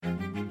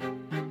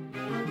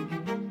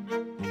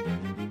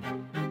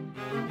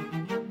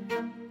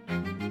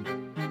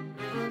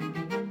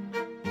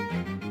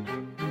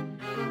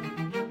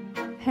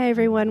Hey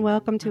everyone,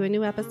 welcome to a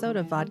new episode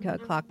of Vodka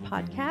O'Clock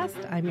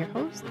Podcast. I'm your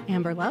host,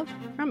 Amber Love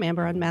from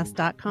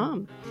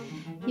amberunmasked.com.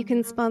 You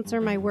can sponsor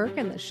my work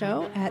and the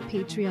show at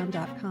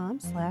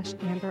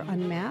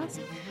patreon.com/amberunmasked,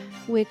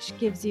 which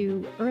gives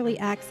you early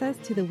access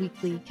to the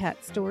weekly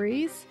cat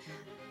stories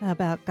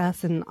about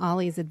Gus and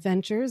Ollie's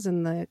adventures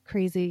and the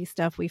crazy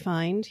stuff we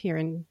find here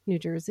in New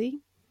Jersey.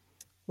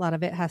 A lot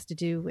of it has to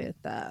do with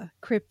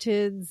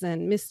cryptids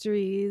and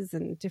mysteries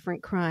and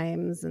different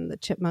crimes and the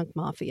Chipmunk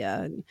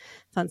Mafia and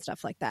fun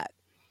stuff like that.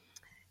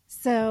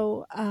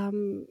 So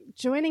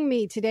joining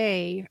me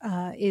today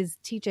is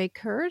TJ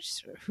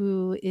Kirsch,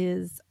 who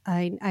is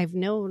I've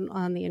known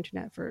on the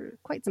internet for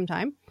quite some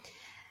time.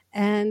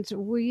 And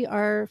we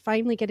are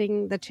finally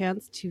getting the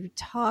chance to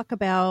talk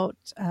about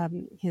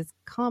his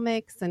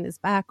comics and his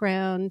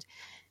background,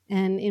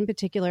 and in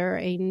particular,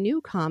 a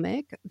new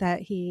comic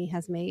that he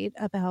has made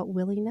about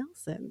Willie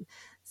Nelson.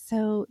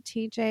 So,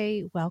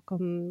 TJ,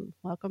 welcome.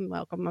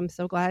 I'm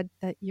so glad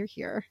that you're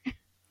here.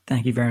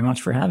 Thank you very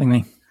much for having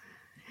me.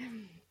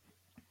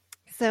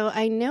 So,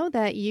 I know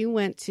that you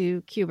went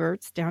to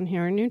Q*bert's down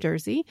here in New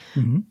Jersey,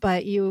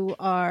 but you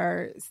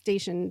are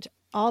stationed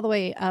all the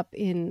way up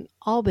in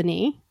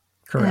Albany.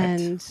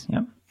 Correct.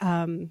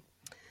 And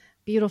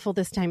beautiful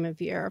this time of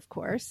year, of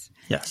course.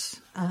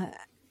 Yes.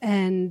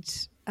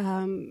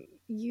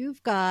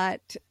 You've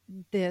got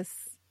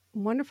this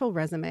wonderful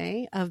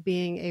resume of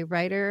being a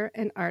writer,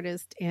 an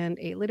artist, and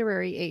a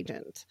literary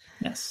agent.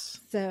 Yes.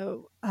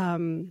 So,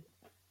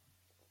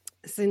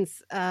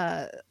 since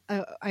I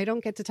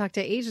don't get to talk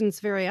to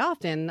agents very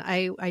often,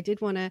 I did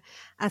want to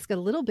ask a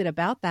little bit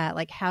about that,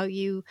 like how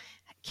you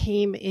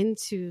came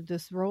into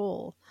this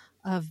role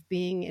of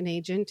being an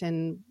agent,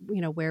 and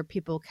where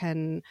people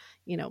can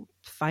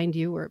find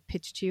you or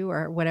pitch to you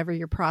or whatever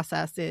your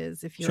process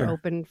is, if you're Sure.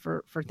 open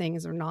for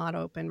things or not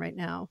open right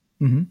now.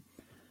 Mm-hmm.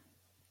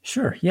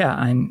 Sure. Yeah.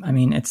 I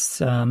mean, it's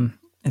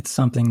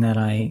something that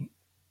I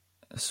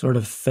sort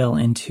of fell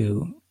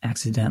into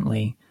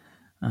accidentally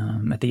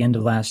at the end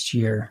of last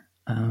year.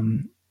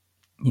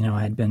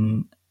 I had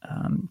been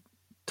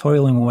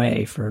toiling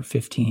away for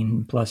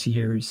 15 plus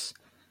years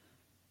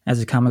as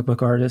a comic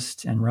book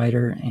artist and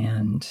writer,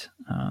 and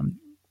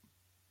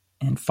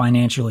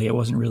financially it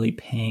wasn't really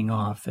paying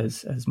off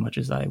as much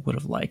as I would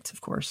have liked,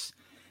 of course.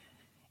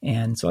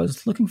 And so I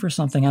was looking for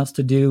something else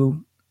to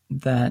do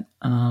that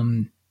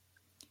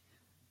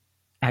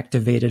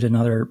activated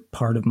another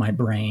part of my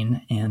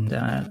brain,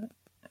 and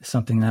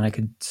something that I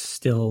could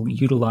still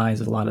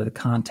utilize a lot of the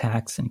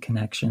contacts and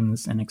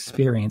connections and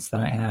experience that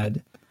I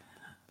had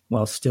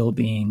while still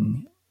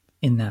being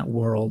in that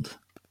world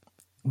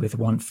with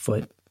one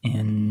foot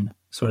in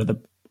sort of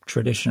the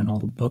traditional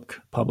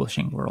book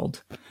publishing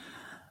world.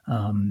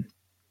 And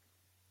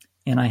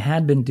I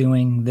had been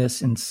doing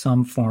this in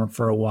some form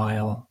for a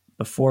while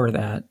before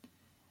that,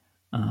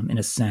 in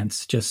a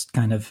sense, just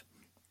kind of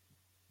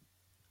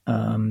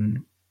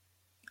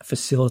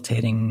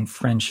facilitating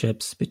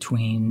friendships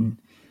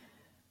between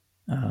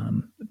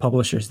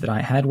publishers that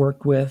I had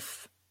worked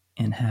with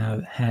and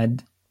have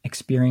had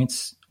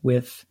experience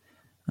with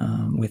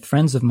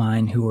friends of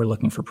mine who were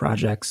looking for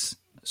projects,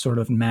 sort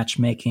of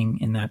matchmaking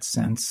in that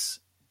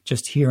sense,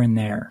 just here and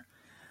there,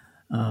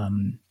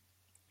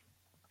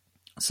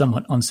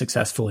 somewhat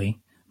unsuccessfully,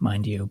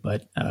 mind you,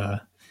 but I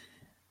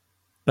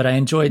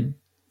enjoyed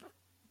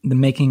the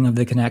making of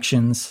the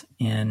connections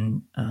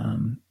and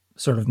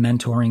sort of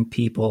mentoring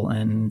people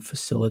and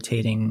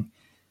facilitating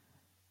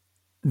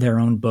their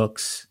own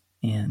books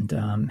and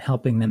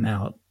helping them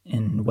out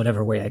in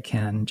whatever way I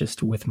can,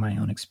 just with my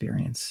own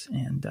experience.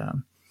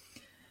 And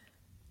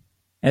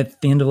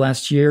at the end of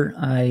last year,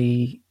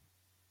 an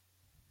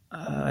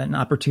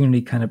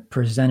opportunity kind of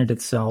presented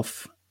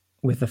itself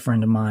with a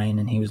friend of mine,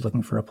 and he was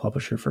looking for a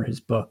publisher for his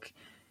book.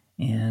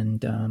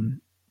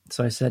 And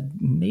so I said,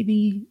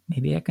 maybe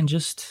I can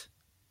just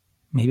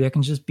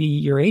be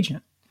your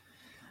agent,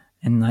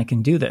 and I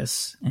can do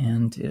this.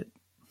 And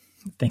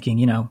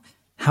thinking,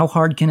 how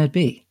hard can it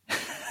be?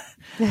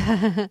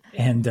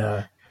 And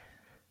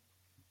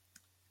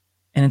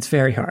it's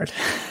very hard.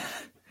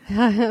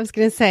 I was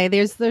going to say,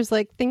 there's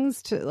like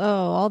things to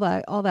all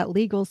that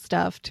legal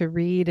stuff to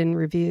read and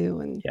review,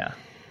 and yeah.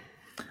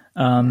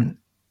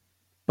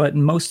 But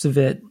most of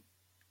it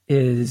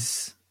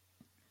is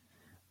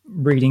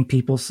reading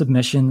people's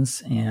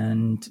submissions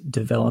and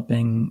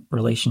developing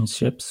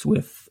relationships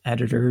with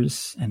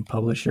editors and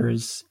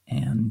publishers,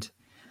 and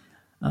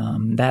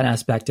that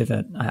aspect of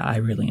it I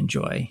really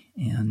enjoy,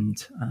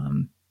 and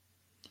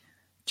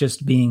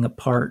just being a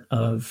part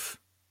of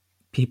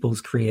people's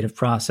creative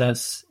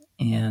process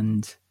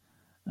and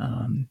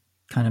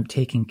kind of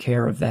taking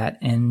care of that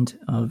end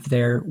of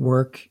their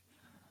work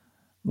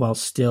while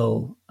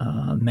still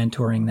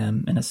mentoring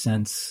them in a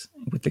sense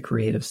with the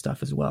creative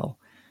stuff as well.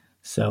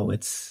 So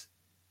it's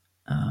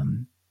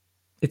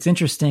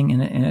interesting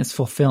and it's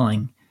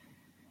fulfilling,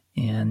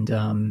 and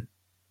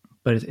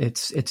but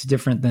it's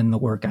different than the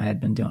work I had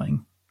been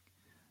doing.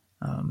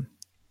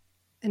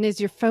 And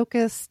is your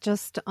focus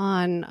just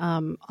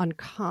on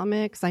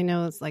comics? I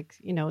know it's like,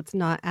 it's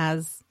not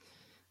as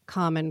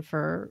common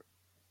for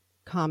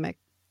comic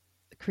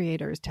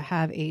creators to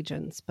have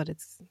agents, but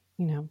it's,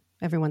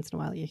 every once in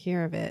a while you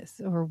hear of it,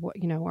 or what,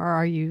 or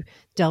are you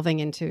delving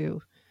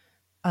into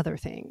other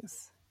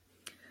things?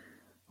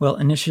 Well,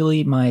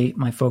 initially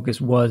my focus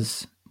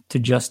was to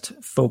just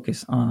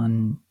focus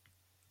on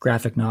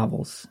graphic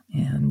novels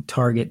and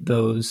target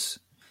those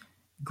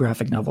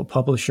graphic novel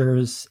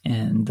publishers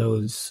and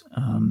those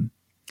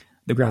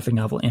the graphic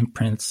novel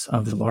imprints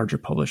of the larger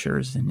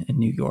publishers in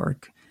New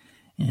York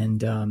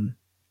and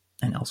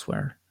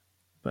elsewhere.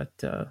 But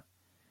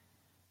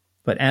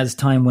as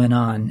time went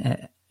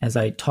on, as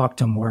I talked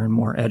to more and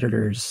more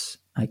editors,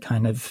 I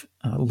kind of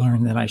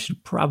learned that I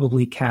should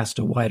probably cast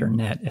a wider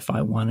net if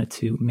I wanted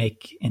to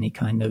make any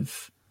kind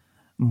of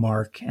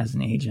mark as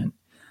an agent,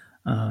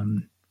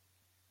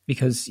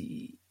 because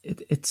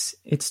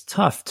it's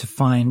tough to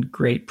find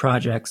great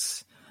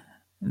projects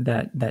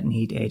that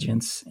need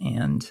agents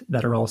and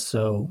that are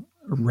also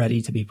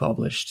ready to be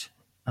published.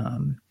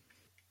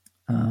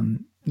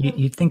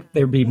 You'd think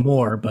there'd be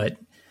more, but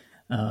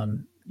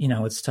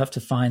it's tough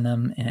to find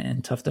them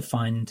and tough to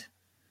find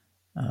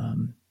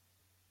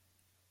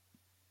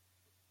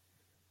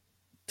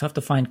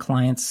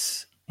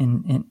clients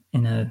in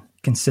a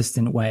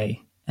consistent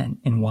way and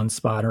in one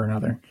spot or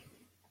another.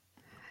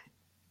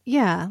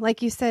 Yeah,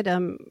 like you said,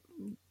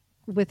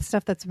 with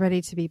stuff that's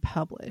ready to be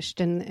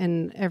published,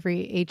 and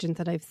every agent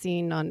that I've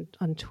seen on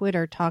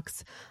Twitter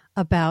talks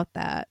about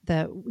that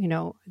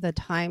the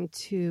time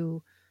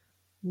to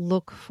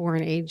look for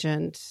an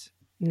agent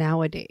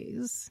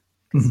nowadays,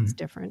 because it's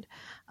different,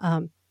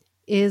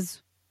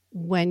 is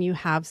when you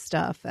have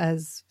stuff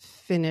as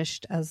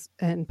finished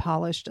and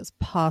polished as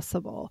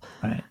possible.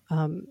 Right.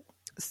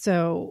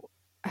 So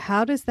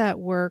how does that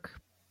work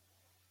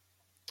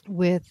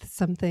with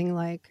something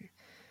like,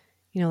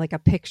 like a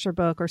picture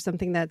book or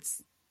something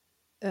that's,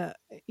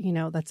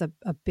 that's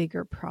a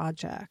bigger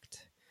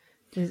project?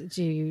 Do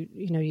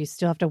you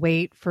still have to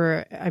wait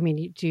for,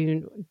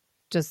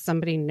 does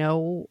somebody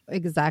know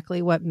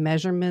exactly what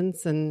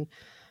measurements and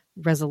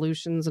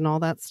resolutions and all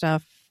that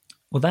stuff?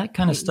 Well, that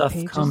kind of stuff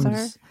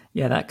comes,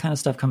 that kind of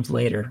stuff comes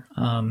later.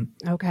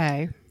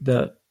 Okay.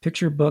 The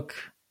picture book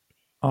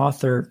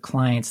author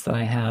clients that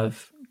I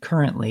have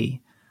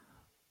currently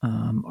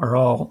are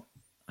all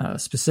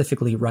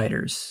specifically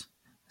writers.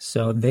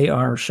 So they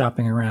are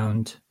shopping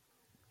around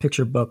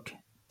picture book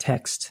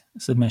text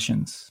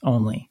submissions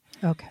only.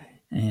 Okay.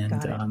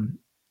 And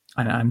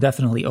I'm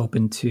definitely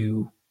open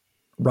to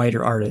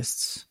writer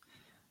artists,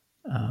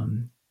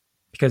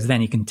 because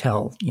then you can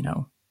tell,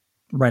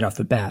 right off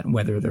the bat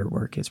whether their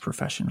work is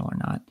professional or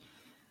not.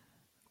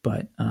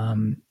 But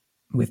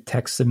with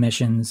text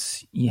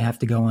submissions, you have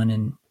to go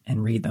in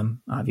and read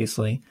them,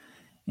 obviously.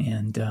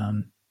 And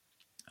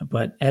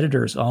but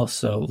editors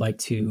also like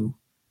to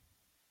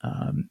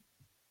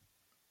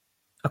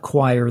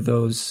acquire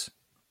those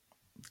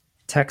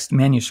text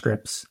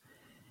manuscripts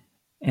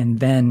and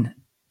then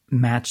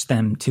match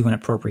them to an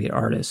appropriate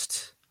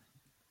artist.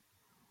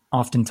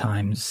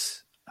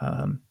 Oftentimes,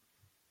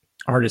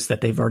 artists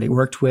that they've already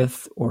worked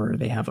with or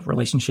they have a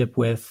relationship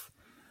with.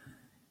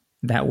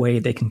 That way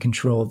they can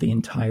control the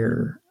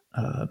entire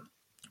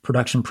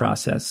production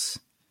process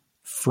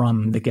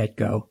from the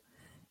get-go.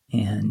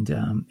 And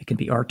it can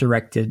be art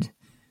directed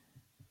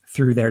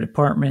through their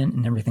department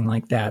and everything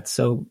like that.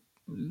 So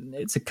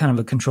it's a kind of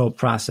a controlled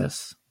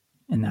process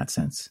in that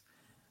sense.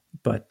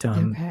 But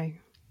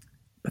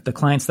but the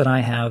clients that I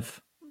have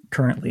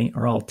currently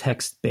are all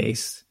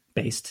text-based,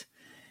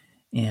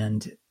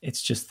 and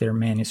it's just their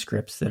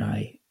manuscripts that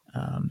I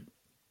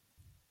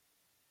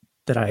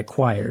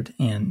acquired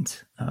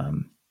and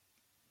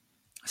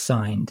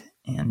signed,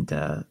 and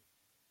that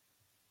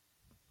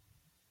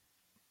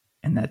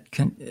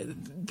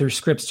their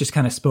scripts just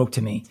kind of spoke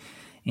to me,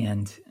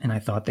 and I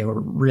thought they were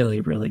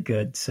really, really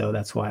good, so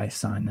that's why I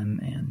signed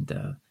them.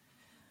 And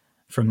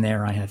from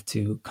there, I have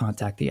to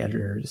contact the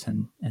editors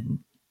and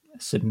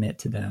submit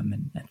to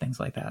them and things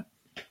like that.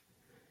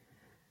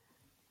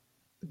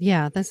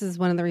 Yeah, this is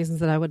one of the reasons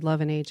that I would love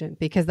an agent,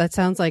 because that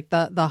sounds like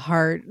the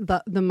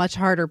much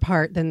harder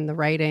part than the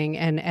writing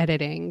and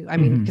editing. I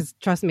mean, because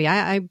trust me,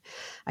 I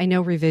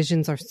know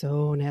revisions are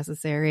so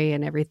necessary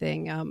and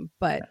everything,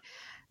 but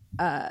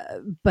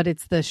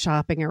it's the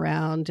shopping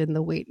around and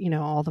the wait,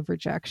 all the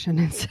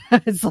rejection.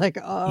 It's like,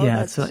 oh,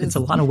 yeah, it's a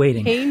lot of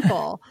waiting.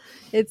 Painful.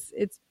 It's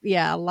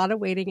a lot of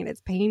waiting, and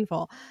it's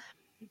painful.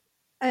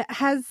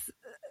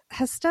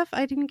 Has stuff,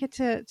 I didn't get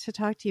to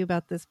talk to you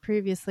about this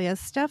previously, has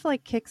stuff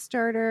like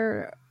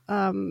Kickstarter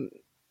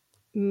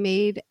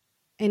made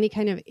any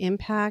kind of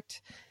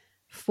impact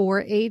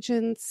for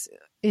agents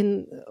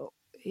in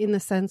the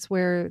sense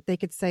where they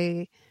could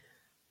say,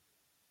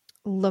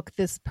 look,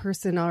 this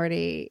person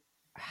already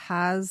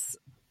has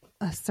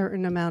a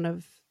certain amount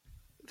of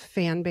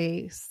fan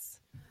base,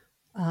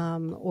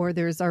 or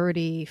there's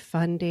already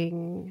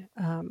funding,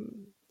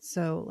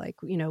 so like,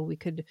 we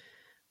could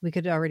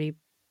already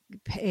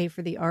pay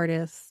for the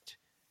artist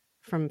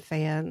from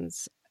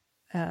fans.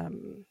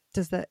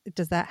 Does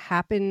that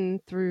happen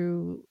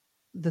through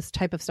this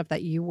type of stuff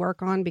that you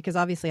work on? Because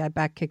obviously I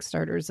back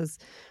Kickstarters as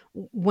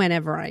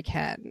whenever I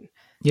can,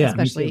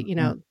 especially,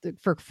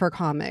 for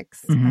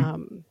comics.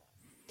 Mm-hmm.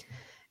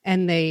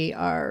 And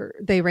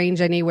they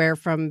range anywhere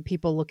from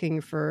people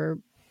looking for,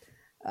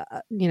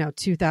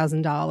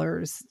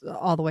 $2,000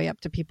 all the way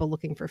up to people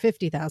looking for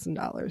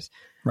 $50,000.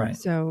 Right.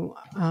 So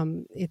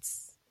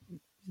it's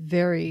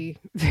very,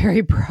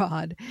 very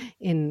broad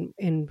in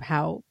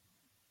how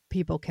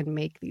people can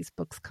make these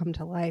books come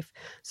to life.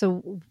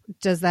 So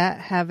does that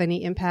have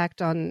any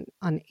impact on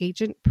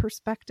agent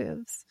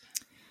perspectives?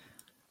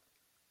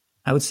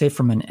 I would say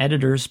from an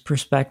editor's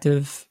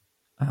perspective,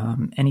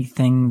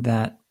 anything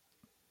that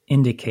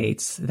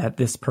indicates that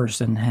this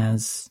person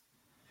has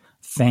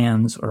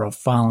fans or a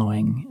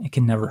following, it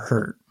can never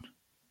hurt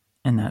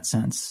in that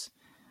sense.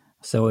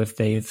 So if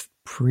they've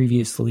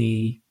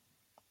previously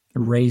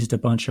raised a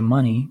bunch of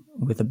money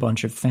with a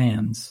bunch of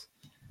fans,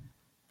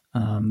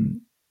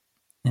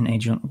 an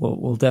agent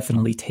will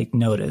definitely take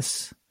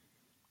notice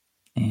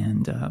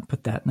and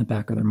put that in the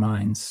back of their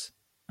minds.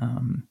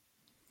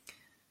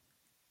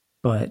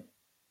 But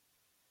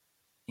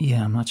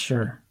yeah, I'm not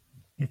sure.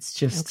 It's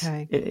just,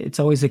 it's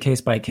always a case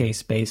by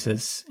case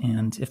basis.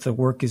 And if the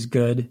work is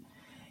good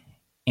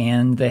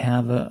and they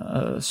have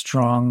a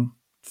strong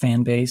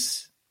fan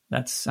base,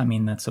 that's a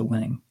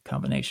winning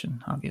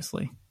combination,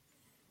 obviously.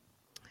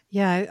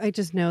 Yeah. I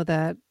just know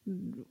that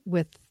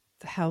with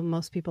how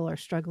most people are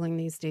struggling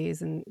these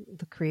days in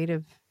the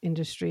creative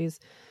industries,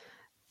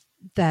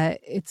 that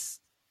it's,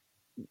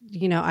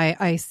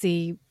 I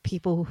see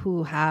people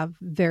who have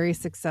very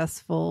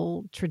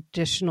successful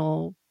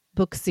traditional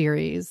book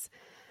series.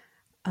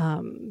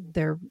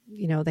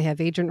 They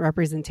have agent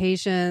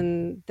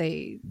representation.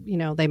 They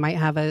might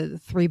have a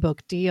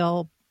 3-book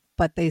deal,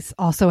 but they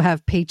also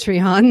have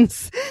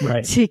Patreons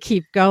to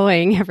keep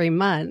going every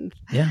month.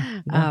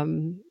 Yeah.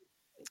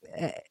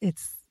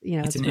 It's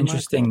an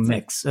interesting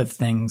mix of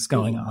things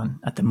going on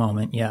at the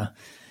moment. Yeah.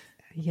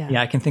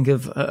 I can think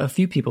of a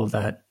few people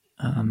that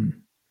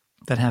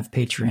have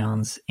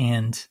Patreons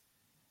and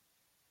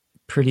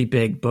pretty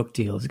big book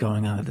deals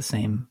going on at the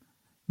same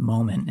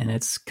moment. And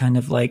it's kind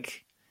of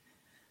like,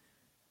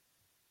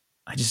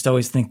 I just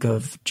always think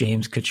of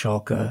James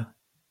Kochalka,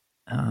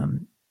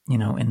 in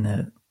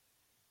the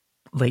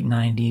late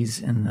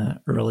 90s and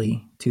the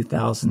early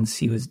 2000s.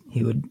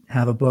 He would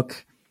have a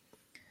book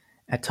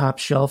at Top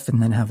Shelf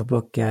and then have a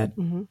book at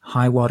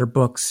High Water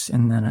Books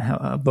and then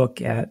a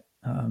book at,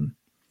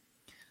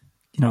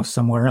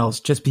 somewhere else,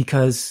 just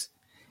because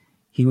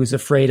he was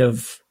afraid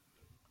of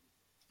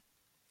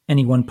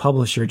any one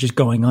publisher just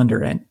going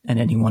under at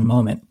any one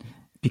moment,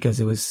 because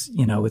it was,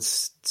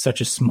 it's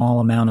such a small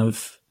amount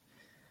of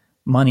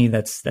money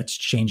that's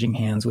changing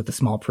hands with a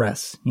small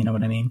press. You know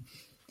what I mean?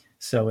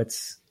 So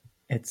it's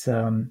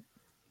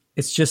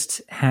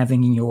just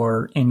having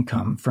your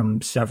income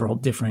from several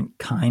different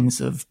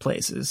kinds of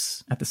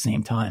places at the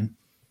same time.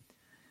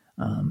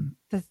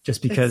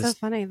 Just because it's so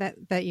funny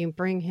that you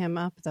bring him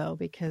up, though,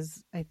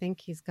 because I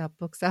think he's got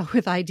books out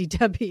with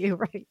IDW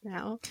right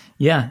now.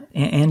 Yeah.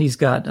 And he's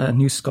got a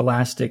new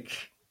Scholastic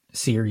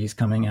series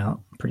coming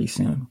out pretty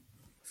soon.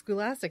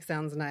 Scholastic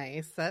sounds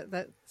nice.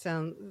 That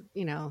sounds,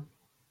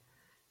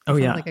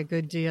 like a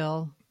good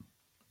deal.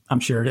 I'm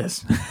sure it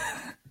is.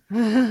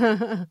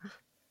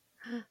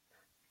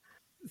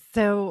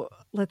 So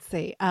let's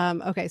see.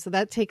 Okay, so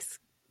that takes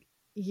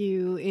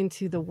you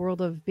into the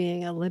world of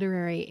being a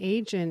literary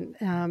agent.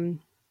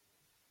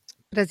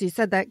 But as you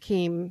said, that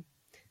came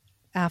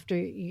after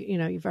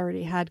you've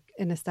already had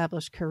an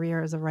established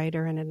career as a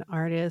writer and an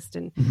artist.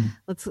 And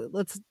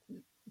let's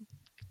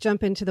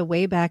jump into the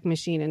Wayback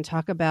Machine and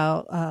talk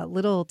about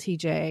little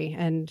TJ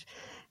and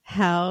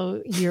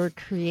how your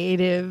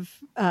creative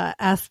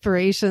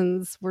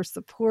aspirations were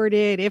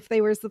supported, if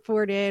they were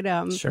supported.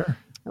 Sure.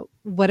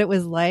 What it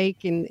was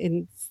like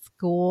in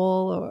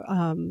school,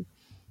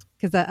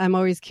 because I'm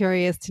always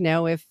curious to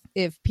know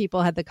if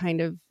people had the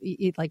kind of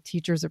like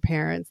teachers or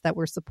parents that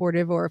were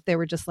supportive, or if they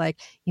were just like,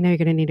 you're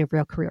going to need a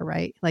real career,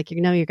 right? Like,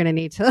 you're going to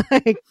need to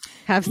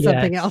have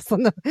something else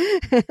on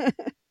the.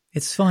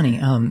 It's funny.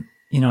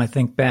 I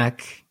think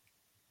back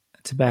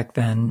to back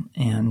then,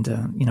 and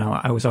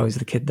I was always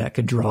the kid that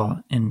could draw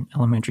in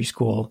elementary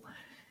school,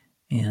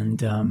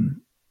 and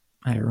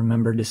I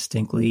remember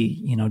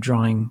distinctly,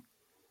 drawing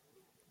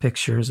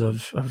pictures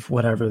of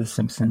whatever, The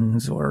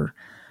Simpsons or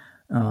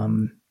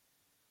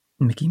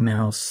Mickey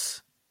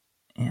Mouse,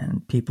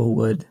 and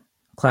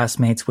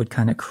classmates would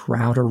kind of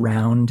crowd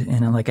around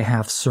in a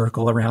half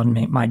circle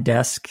around my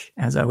desk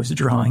as I was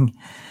drawing.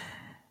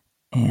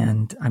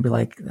 And I'd be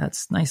like,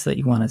 that's nice that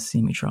you want to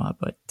see me draw,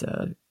 but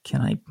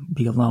can I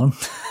be alone?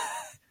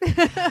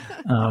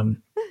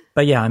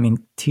 But yeah,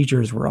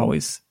 teachers were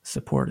always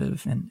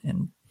supportive,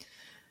 and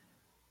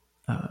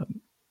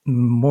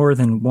more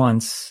than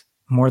once,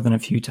 more than a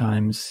few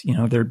times,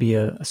 there'd be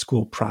a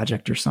school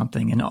project or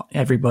something, and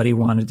everybody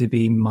wanted to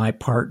be my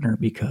partner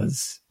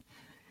because,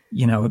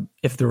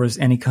 if there was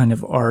any kind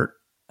of art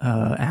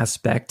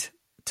aspect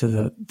to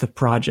the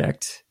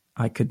project,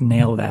 I could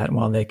nail that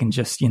while they can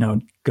just,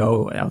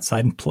 go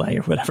outside and play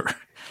or whatever.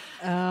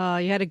 Oh,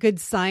 you had a good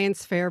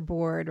science fair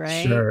board,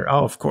 right? Sure.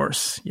 Oh, of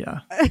course. Yeah.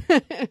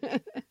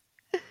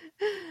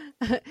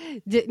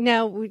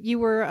 Now, were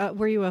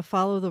you a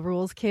follow the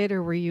rules kid,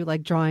 or were you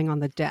like drawing on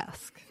the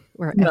desk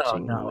or No,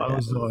 etching on the I desk?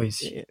 was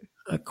always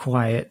a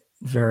quiet,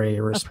 very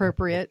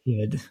Appropriate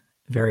kid,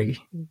 very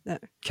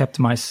kept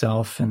to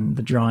myself, and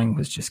the drawing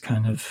was just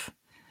kind of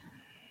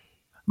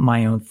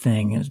my own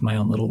thing. It was my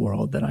own little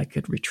world that I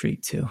could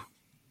retreat to.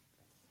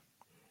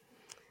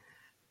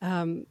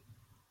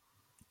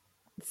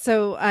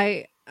 So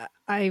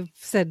I've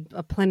said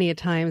plenty of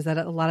times that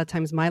a lot of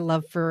times my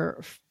love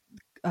for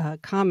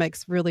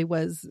comics really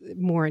was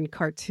more in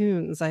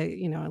cartoons. I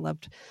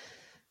loved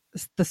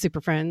the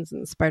Super Friends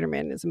and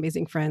Spider-Man and His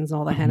Amazing Friends and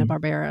all the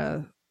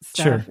Hanna-Barbera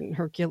stuff, and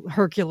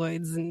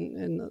Herculoids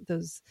and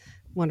those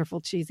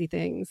wonderful cheesy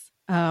things.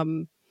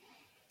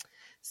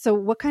 So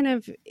what kind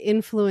of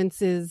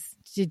influences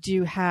did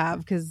you have?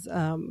 Because,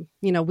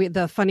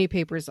 the funny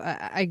papers,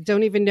 I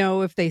don't even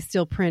know if they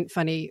still print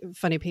funny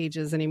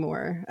pages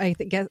anymore. I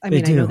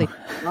know they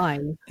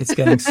online. It's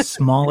getting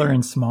smaller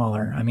and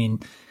smaller. I mean,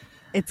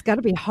 it's got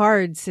to be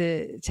hard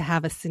to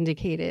have a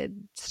syndicated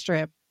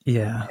strip.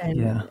 Yeah. And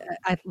yeah.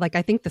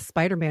 I think the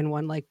Spider-Man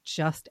one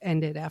just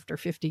ended after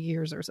 50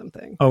 years or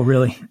something. Oh,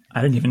 really?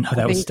 I didn't even know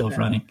that was still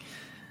running.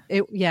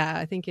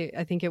 I think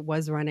it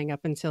was running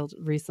up until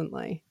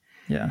recently.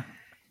 Yeah.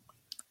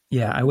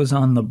 Yeah. I was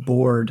on the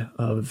board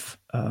of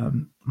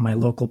my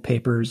local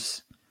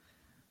paper's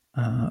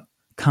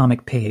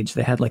comic page.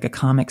 They had like a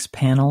comics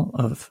panel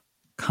of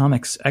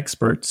comics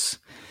experts,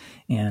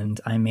 and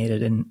I made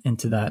it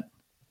into that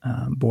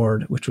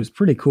board, which was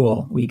pretty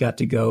cool. We got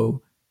to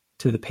go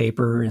to the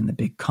paper in the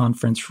big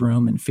conference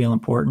room and feel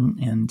important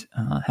and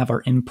have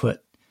our input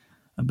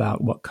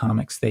about what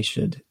comics they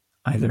should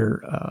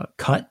either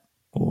cut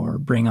or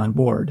bring on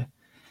board.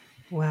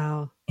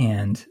 Wow.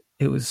 And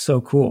it was so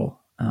cool.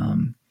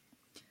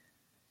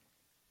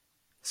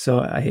 So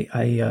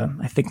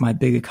I think my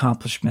big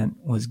accomplishment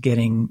was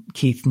getting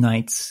Keith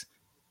Knight's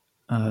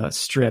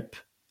strip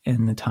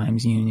in the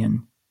Times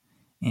Union.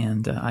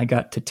 And I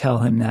got to tell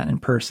him that in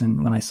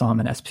person when I saw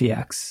him at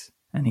SPX,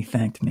 and he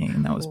thanked me,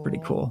 and that was pretty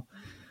cool.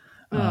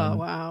 Oh,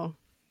 wow.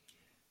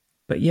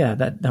 But yeah,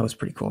 that was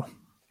pretty cool.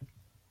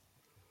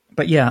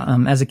 But yeah,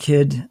 as a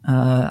kid,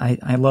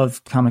 I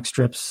loved comic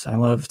strips. I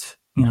loved,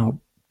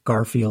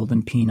 Garfield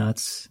and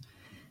Peanuts.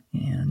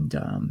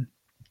 And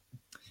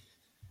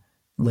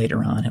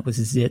later on, it was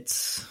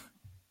Zits.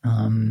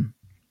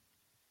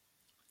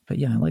 But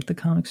yeah, I liked the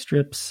comic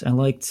strips. I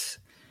liked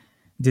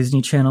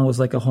Disney Channel was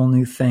like a whole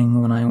new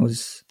thing when I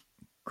was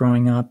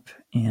growing up,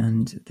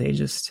 and they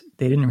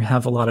didn't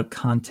have a lot of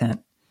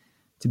content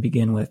to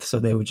begin with, so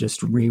they would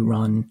just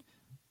rerun,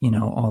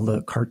 all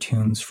the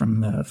cartoons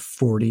from the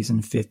 40s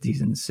and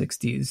 50s and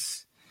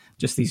 60s,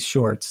 just these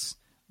shorts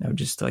that would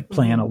just like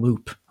play on a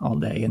loop all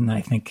day. And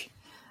I think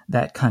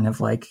that kind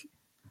of like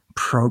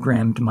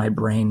programmed my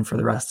brain for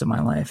the rest of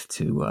my life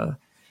to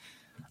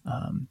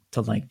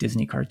like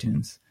Disney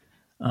cartoons.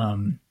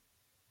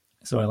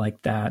 So I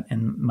liked that.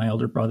 And my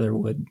older brother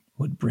would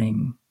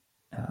bring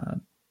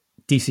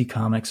DC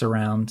Comics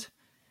around.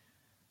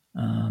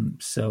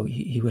 So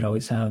he would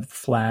always have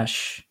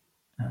Flash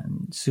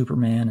and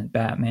Superman and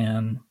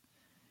Batman.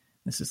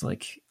 This is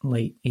like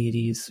late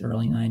 80s,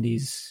 early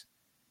 90s.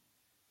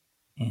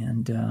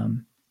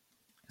 And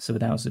so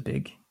that was a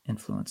big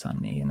influence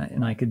on me.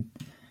 And I could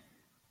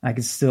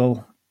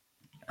still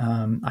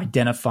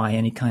identify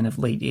any kind of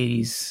late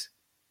 80s,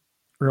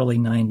 early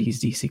 90s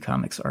DC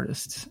Comics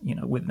artists,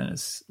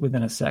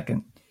 within a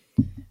second.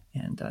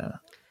 And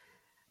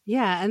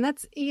yeah, and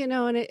that's,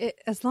 and it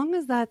as long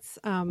as that's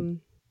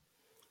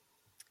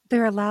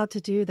they're allowed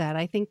to do that.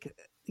 I think,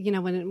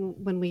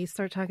 when we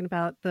start talking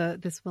about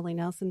this Willie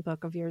Nelson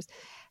book of yours,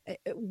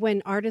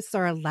 when artists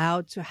are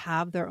allowed to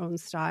have their own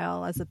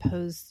style as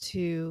opposed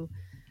to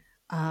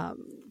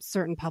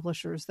certain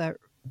publishers that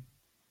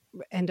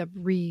end up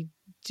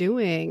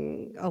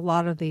redoing a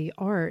lot of the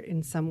art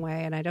in some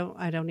way, and I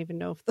don't even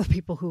know if the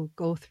people who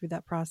go through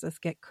that process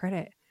get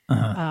credit.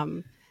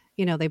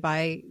 They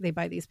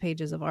buy these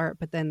pages of art,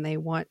 but then they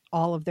want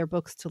all of their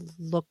books to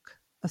look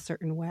a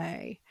certain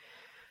way.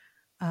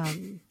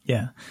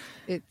 Yeah,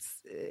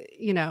 it's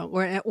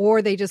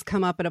or they just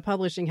come up at a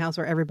publishing house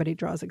where everybody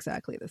draws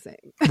exactly the same.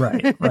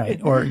 right.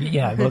 Or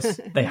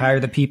they hire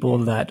the people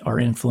that are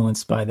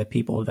influenced by the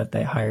people that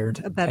they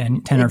hired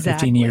 10 or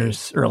 15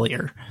 years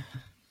earlier.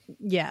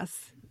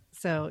 Yes.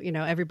 So,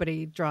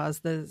 everybody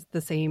draws the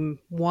same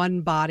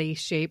one body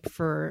shape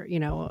for,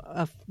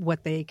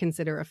 what they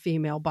consider a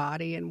female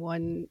body and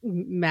one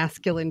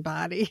masculine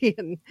body.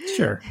 And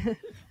sure.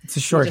 It's a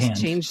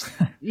shorthand.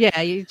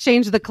 You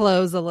change the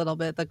clothes a little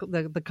bit,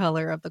 the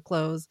color of the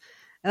clothes.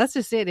 And that's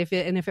just it. If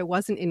it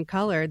wasn't in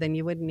color, then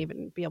you wouldn't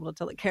even be able to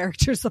tell the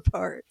characters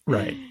apart.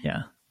 Right.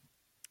 Yeah.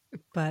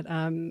 But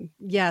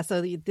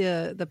so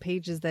the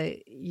pages that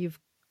you've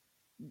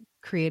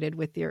created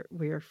with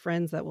your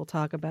friends that we'll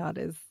talk about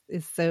is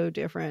so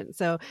different.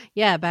 So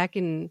yeah, back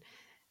in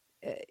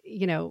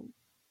you know,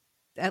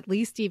 at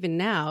least even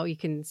now you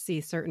can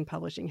see certain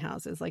publishing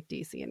houses like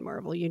DC and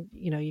Marvel. You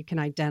know, you can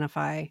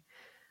identify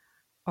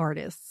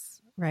artists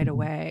right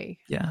away.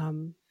 Yeah.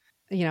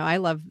 You know, I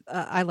love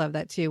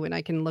that too. When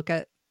I can look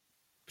at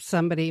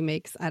somebody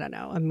makes, I don't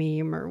know, a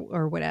meme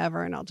or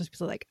whatever, and I'll just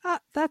be like,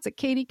 that's a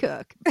Katie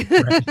Cook.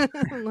 Right.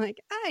 I'm like,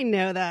 I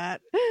know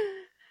that.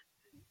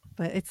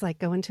 But it's like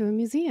going to a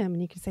museum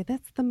and you can say,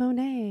 that's the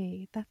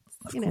Monet. That's,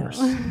 of you course.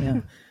 know,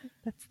 Yeah.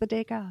 that's the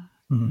Degas.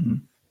 Mm-hmm.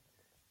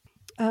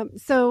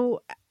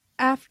 So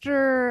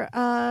after,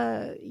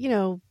 you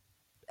know,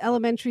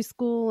 elementary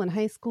school and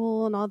high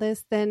school and all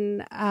this,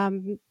 then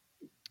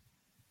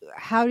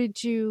how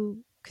did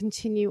you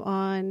continue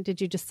on? Did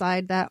you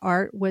decide that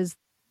art was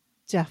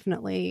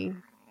definitely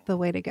the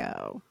way to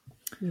go?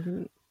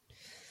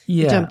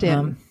 You jumped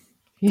in.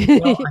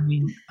 Well, I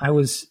mean, I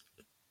was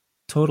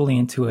totally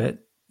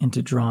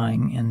into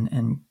drawing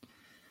and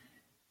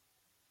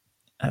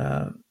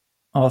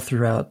all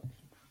throughout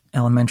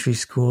elementary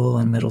school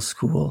and middle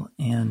school.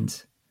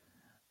 And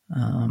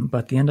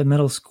but the end of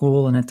middle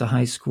school and into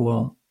high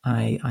school,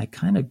 I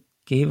kind of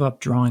gave up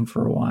drawing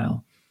for a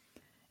while,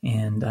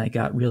 and I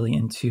got really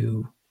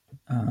into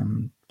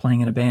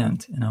playing in a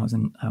band. And I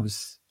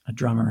was a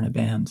drummer in a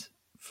band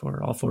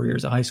for all 4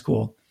 years of high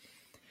school,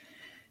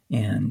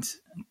 and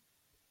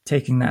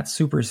taking that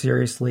super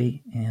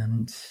seriously.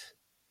 And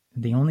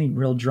the only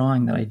real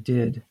drawing that I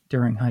did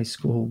during high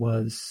school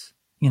was,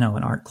 you know,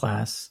 an art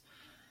class,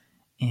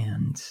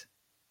 and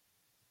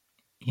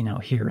you know,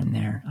 here and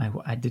there.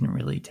 I didn't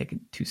really take it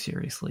too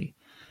seriously.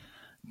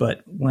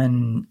 But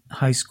when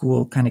high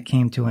school kind of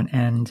came to an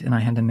end and I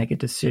had to make a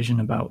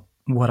decision about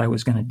what I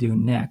was going to do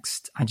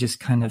next,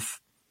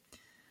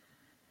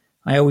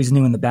 I always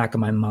knew in the back of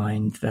my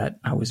mind that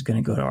I was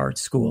going to go to art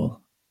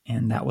school,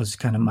 and that was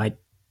kind of my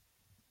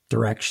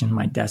direction,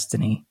 my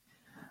destiny.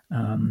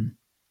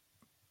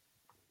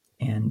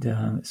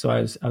 So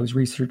I was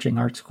researching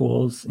art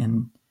schools,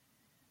 and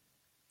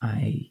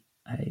I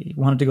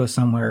wanted to go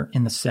somewhere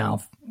in the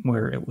South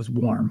where it was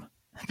warm,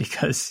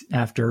 because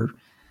after,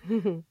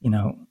 you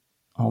know,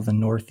 all the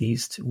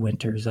Northeast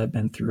winters I've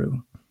been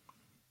through,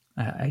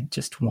 I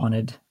just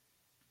wanted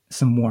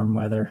some warm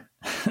weather.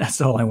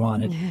 That's all I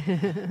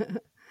wanted.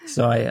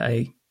 So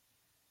I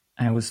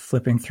was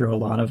flipping through a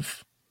lot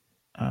of,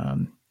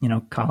 you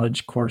know,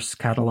 college course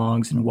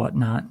catalogs and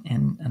whatnot.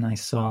 And I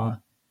saw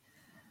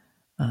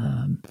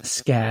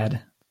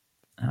SCAD,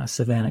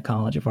 Savannah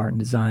College of Art and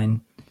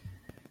Design.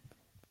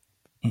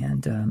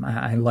 And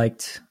I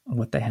liked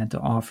what they had to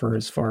offer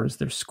as far as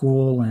their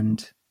school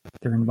and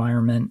their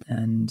environment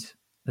and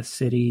the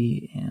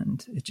city.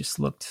 And it just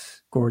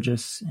looked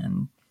gorgeous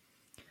and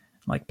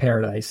like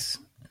paradise.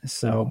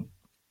 So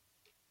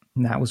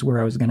that was where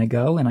I was going to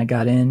go. And I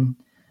got in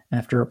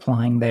after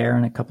applying there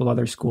and a couple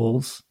other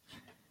schools.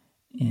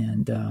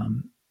 And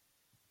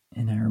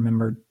I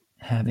remember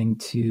having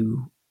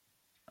to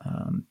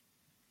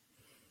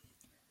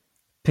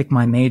pick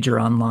my major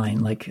online,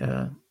 like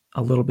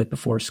a little bit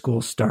before the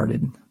school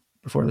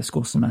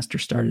semester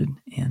started.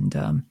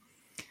 And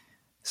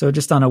so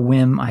just on a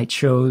whim, I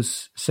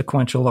chose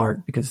sequential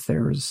art because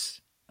there was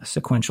a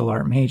sequential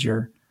art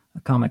major,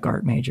 a comic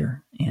art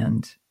major.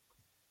 And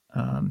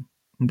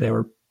they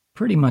were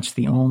pretty much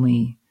the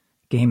only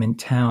game in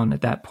town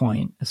at that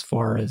point as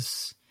far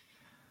as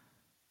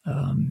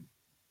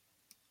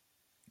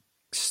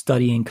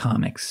studying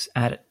comics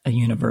at a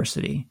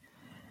university.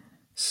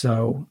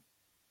 So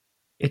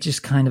it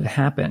just kind of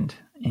happened.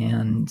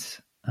 And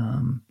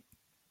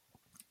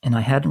I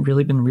hadn't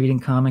really been reading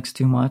comics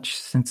too much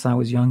since I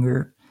was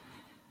younger,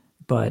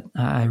 but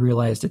I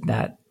realized at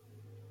that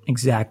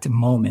exact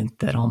moment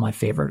that all my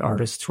favorite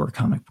artists were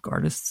comic book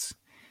artists.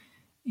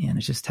 And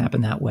it just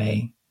happened that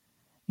way.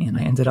 And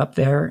I ended up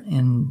there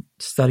and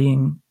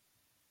studying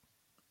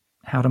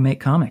how to make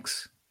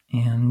comics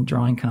and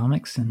drawing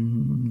comics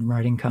and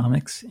writing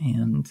comics.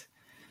 And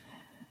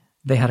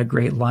they had a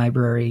great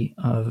library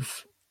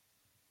of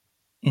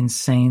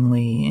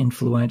insanely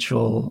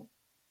influential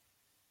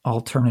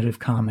alternative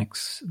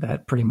comics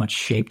that pretty much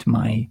shaped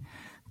my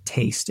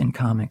taste in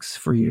comics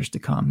for years to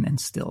come, and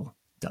still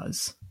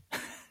does.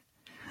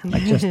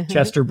 Like just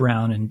Chester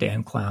Brown and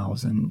Dan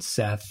Clowes and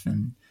Seth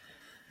and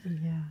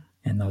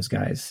those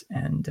guys.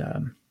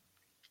 And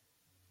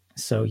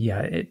so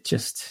yeah, it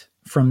just,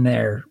 from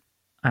there,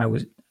 I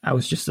was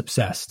just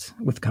obsessed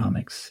with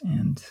comics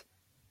and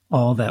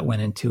all that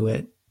went into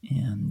it.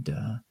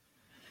 And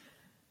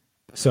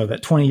so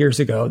that 20 years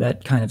ago,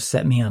 that kind of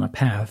set me on a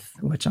path,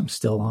 which I'm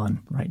still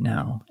on right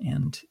now,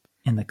 and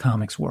in the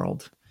comics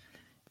world.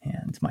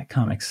 And my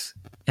comics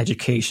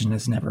education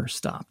has never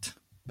stopped,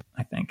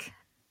 I think.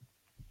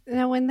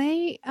 Now, when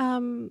they,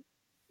 in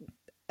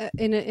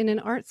an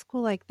art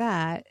school like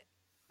that,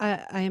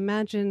 I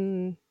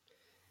imagine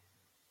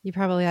you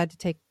probably had to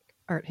take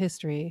art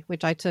history,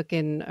 which I took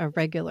in a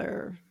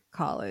regular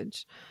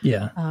college.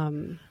 Yeah.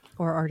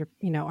 Or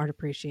art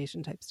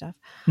appreciation type stuff.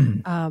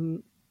 Mm-hmm.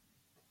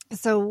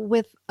 So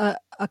with a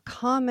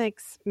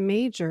comics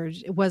major,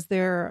 was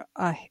there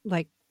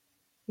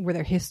were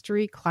there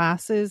history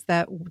classes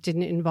that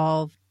didn't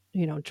involve,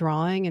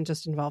 drawing and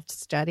just involved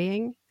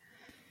studying?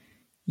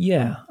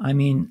 Yeah. I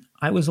mean,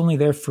 I was only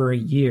there for a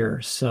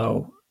year,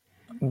 so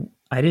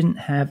I didn't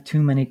have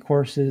too many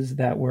courses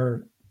that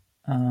were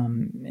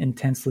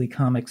intensely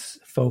comics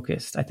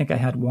focused. I think I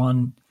had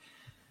one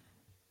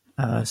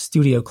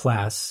studio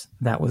class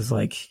that was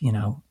like,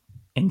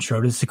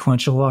 intro to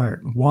sequential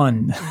art,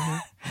 one.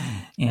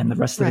 And the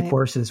rest of the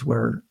courses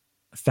were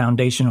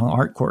foundational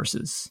art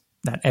courses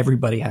that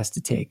everybody has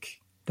to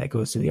take that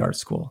goes to the art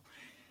school.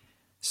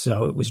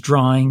 So it was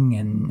drawing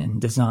and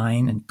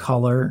design and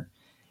color.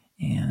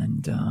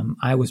 And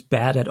I was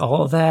bad at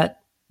all of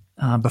that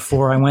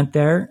before I went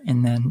there.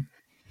 And then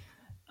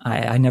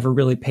I never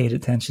really paid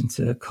attention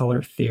to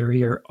color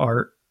theory or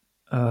art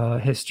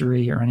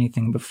history or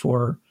anything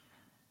before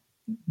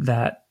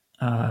that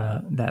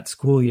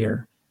school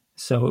year.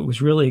 So it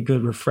was really a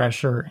good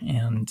refresher.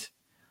 And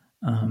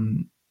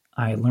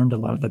I learned a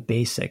lot of the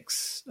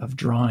basics of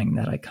drawing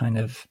that I kind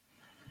of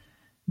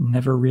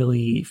never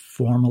really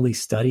formally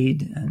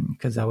studied, and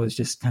because I was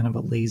just kind of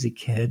a lazy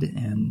kid,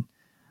 and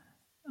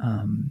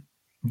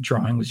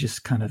drawing was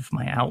just kind of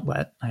my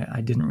outlet.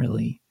 I didn't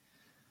really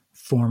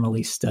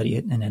formally study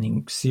it in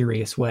any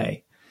serious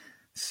way.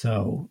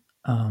 So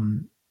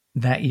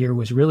that year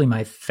was really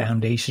my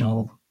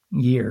foundational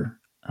year,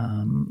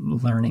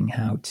 learning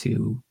how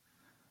to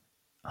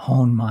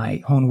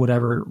hone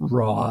whatever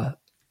raw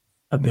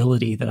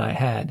ability that I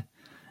had.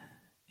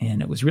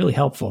 And it was really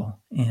helpful.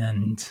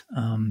 And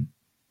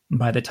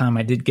by the time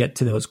I did get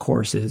to those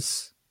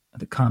courses,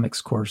 the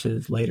comics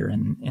courses later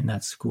in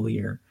that school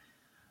year,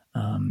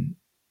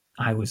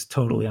 I was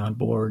totally on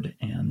board.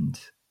 And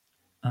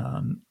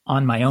in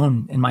my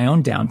own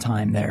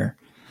downtime there,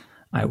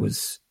 I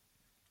was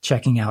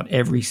checking out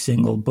every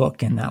single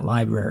book in that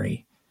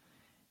library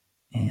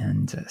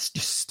and just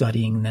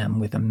studying them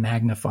with a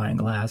magnifying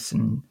glass.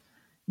 And,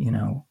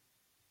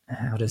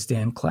 how does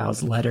Dan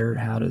Clow's letter,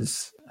 how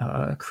does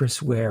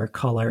Chris Ware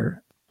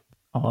color,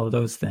 all of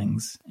those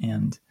things.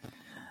 And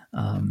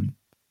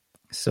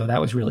so that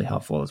was really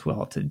helpful as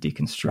well, to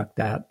deconstruct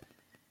that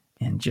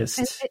and just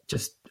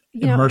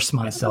immerse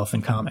myself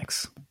in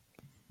comics.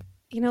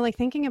 Like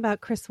thinking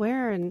about Chris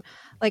Ware and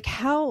like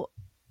how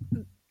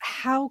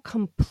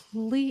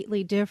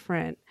completely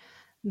different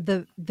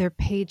their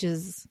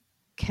pages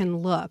can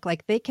look.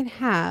 Like they can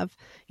have,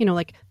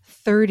 like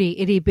 30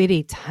 itty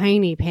bitty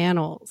tiny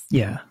panels.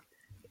 Yeah.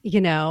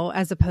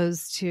 As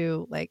opposed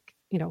to like,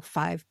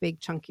 5 big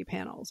chunky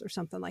panels or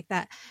something like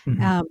that.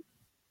 Mm-hmm.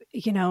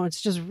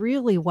 It's just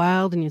really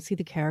wild, and you see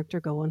the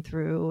character going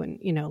through and,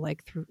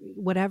 like through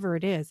whatever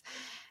it is.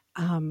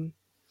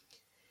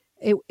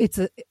 It's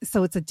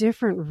a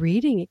different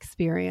reading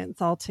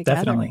experience altogether.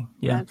 Definitely.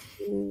 Yeah.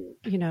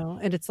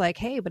 And it's like,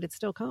 hey, but it's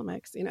still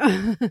comics,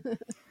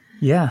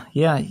 Yeah.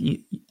 Yeah.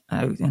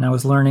 I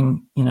was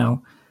learning,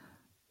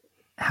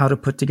 how to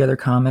put together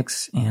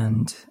comics,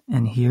 and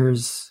here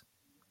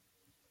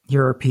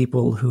are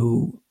people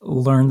who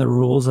learn the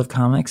rules of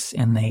comics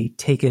and they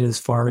take it as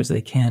far as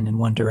they can in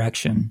one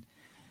direction,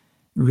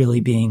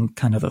 really being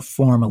kind of a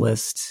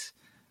formalist,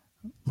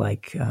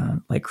 like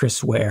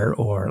Chris Ware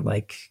or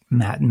like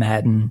Matt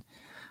Madden.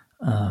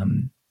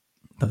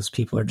 Those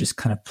people are just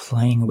kind of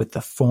playing with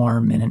the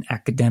form in an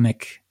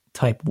academic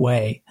type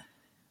way,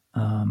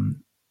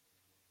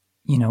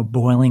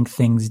 boiling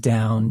things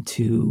down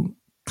to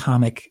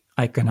comic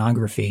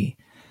iconography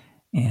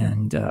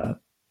and,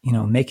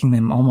 making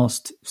them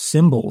almost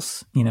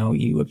symbols.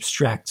 You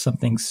abstract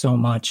something so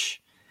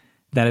much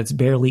that it's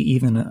barely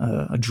even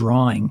a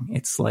drawing.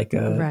 It's like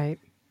right.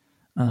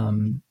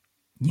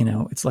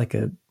 It's like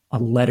a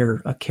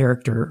letter, a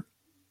character,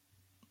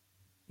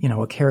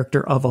 a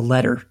character of a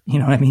letter, you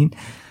know what I mean?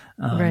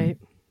 Right.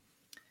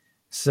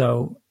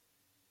 So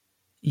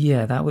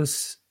yeah, that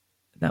was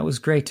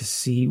great to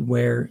see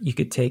where you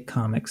could take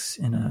comics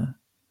in a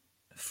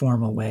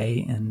formal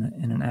way and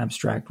in an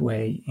abstract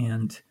way.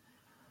 And,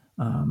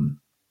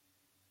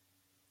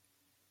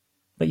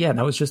 but yeah,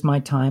 that was just my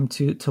time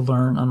to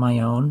learn on my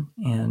own,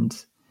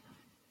 and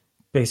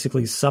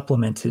basically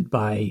supplemented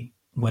by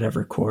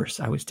whatever course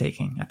I was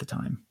taking at the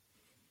time.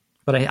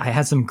 But I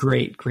had some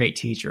great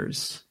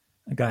teachers.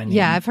 A guy named...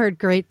 Yeah, I've heard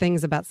great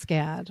things about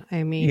SCAD.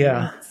 I mean,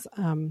 yeah.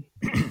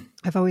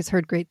 I've always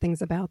heard great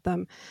things about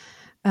them.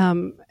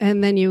 And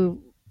then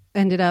you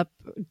ended up,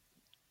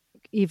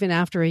 even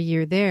after a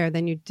year there,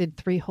 then you did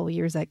 3 whole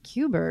years at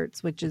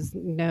Q*berts, which is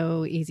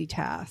no easy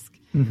task.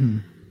 Mm-hmm.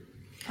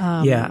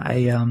 Yeah,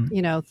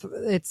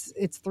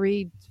 it's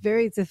 3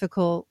 very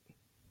difficult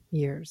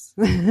years.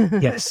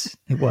 Yes,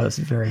 it was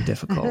very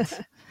difficult.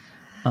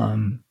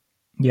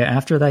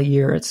 After that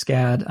year at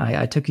SCAD,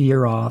 I took a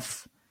year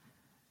off.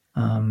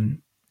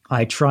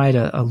 I tried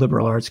a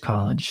liberal arts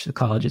college, the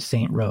College of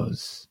St.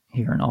 Rose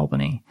here in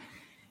Albany.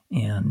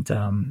 And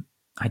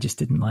I just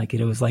didn't like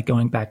it. It was like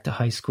going back to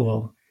high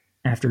school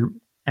after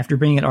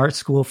being at art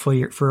school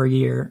for a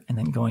year and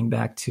then going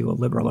back to a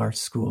liberal arts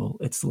school.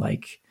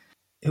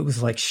 It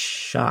was like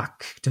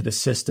shock to the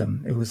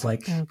system. It was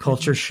like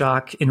culture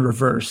shock in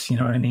reverse. You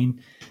know what I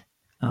mean?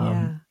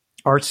 Yeah.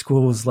 Art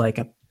school was like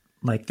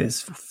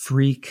this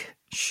freak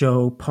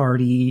show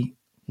party.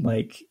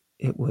 Like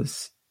it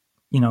was,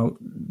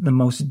 the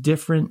most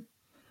different,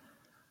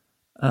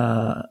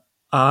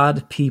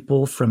 odd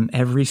people from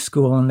every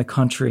school in the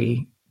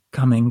country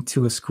coming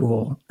to a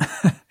school.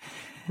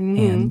 Mm-hmm.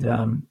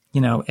 And,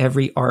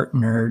 every art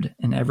nerd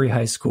in every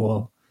high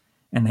school,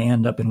 and they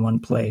end up in one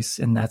place,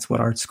 and that's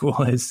what art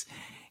school is.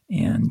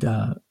 And,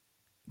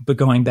 but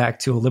going back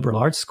to a liberal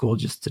arts school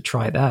just to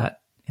try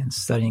that and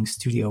studying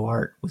studio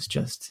art was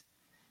just,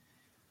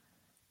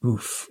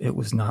 it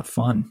was not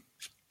fun.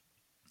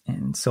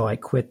 And so I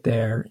quit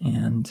there,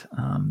 and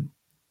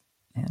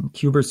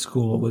Kubert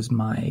School was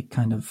my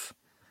kind of,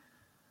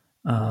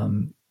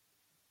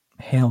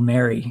 Hail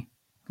Mary.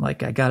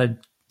 Like, I got to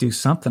do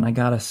something. I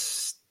got to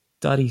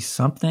study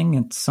something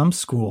at some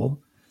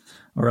school,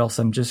 or else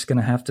I'm just going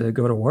to have to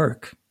go to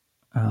work.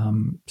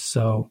 And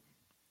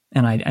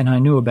I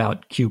knew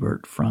about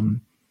Kubert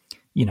from,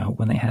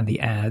 when they had the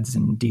ads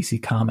in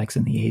DC Comics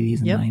in the 80s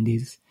and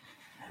 90s.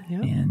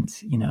 Yep. And,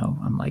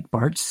 I'm like,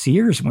 Bart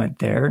Sears went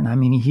there. And I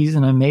mean, he's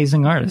an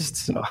amazing artist.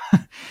 So,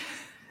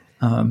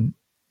 and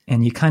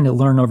you kind of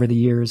learn over the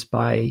years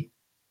by,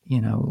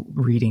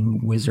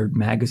 reading Wizard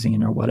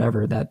magazine or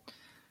whatever, that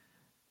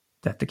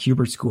the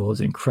Kubert School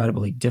is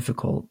incredibly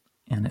difficult,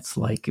 and it's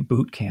like a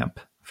boot camp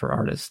for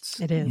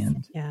artists. It is.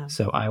 And yeah.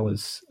 so I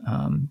was,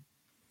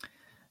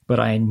 but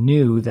I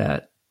knew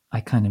that I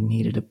kind of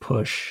needed a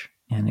push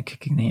and a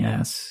kick in the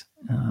ass,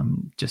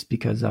 just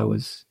because I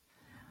was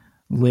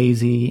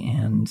lazy,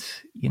 and,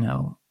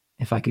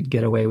 if I could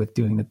get away with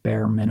doing the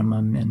bare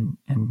minimum and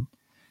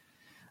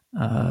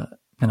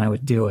then I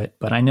would do it.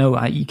 But I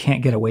know you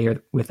can't get away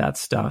with that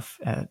stuff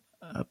at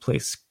a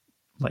place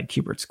like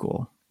Kubert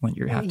School when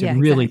you have to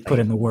really put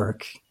in the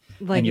work.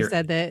 Like you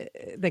said,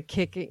 the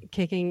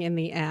kicking in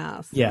the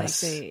ass.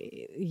 Yes.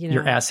 Like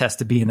your ass has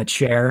to be in the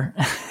chair.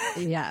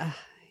 Yeah.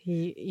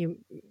 You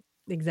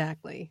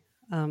exactly.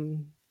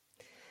 And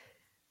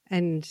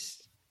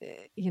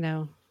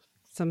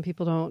some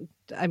people don't.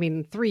 I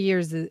mean, 3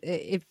 years,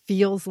 it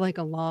feels like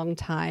a long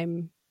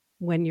time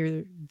when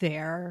you're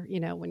there,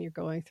 when you're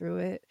going through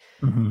it.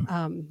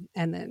 Mm-hmm.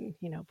 And then,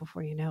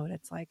 before you know it,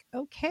 it's like,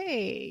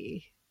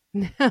 okay,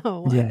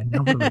 now what? Yeah,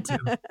 now what do I do?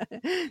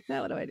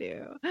 Now what do I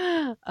do?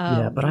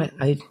 Yeah, but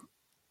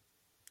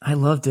I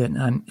loved it.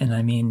 And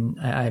I mean,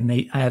 I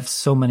have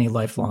so many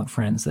lifelong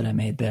friends that I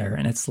made there.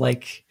 And it's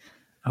like,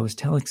 I was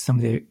telling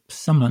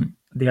someone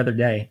the other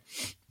day,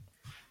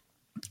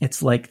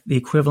 it's like the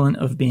equivalent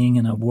of being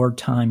in a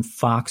wartime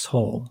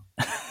foxhole.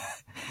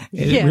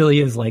 It really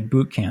is like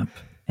boot camp.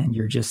 And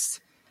you're just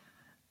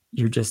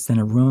in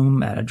a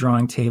room at a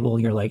drawing table.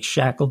 You're like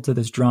shackled to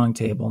this drawing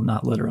table,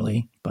 not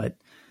literally, but,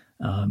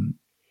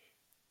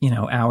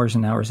 hours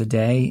and hours a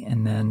day.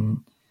 And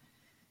then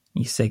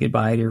you say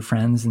goodbye to your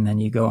friends, and then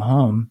you go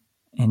home,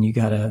 and you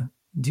got to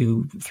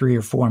do 3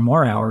 or 4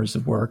 more hours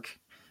of work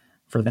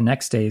for the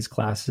next day's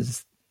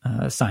classes,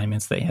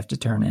 assignments that you have to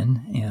turn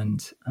in.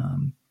 And,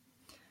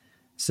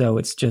 so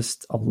it's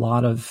just a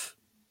lot of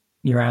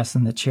your ass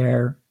in the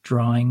chair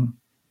drawing,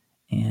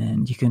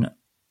 and you can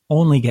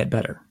only get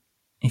better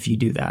if you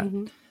do that.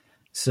 Mm-hmm.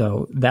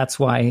 So that's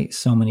why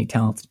so many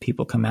talented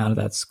people come out of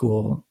that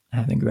school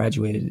having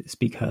graduated, is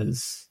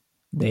because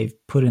they've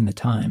put in the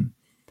time.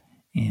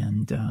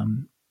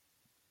 And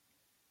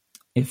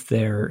if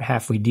they're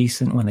halfway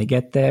decent when they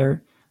get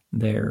there,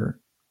 they're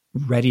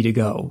ready to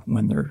go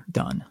when they're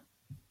done.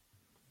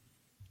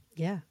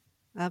 Yeah,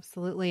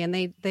 absolutely.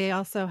 And they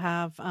also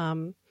have,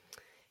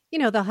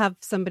 they'll have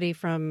somebody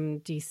from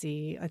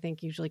DC, I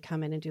think, usually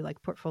come in and do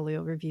like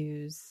portfolio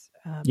reviews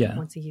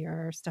once a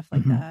year or stuff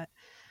like that.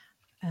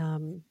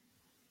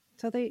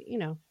 So they,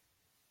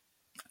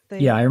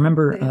 I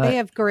remember they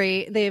have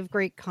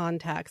great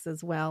contacts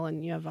as well,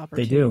 and you have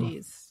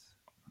opportunities.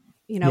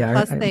 They do.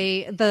 Plus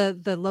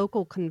the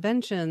local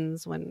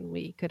conventions, when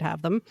we could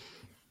have them,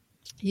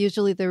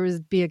 usually there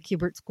would be a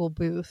Kubert School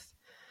booth,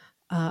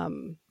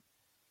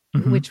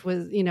 which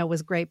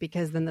was great,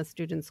 because then the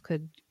students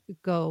could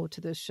go to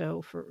the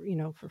show for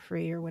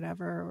free or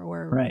whatever,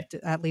 or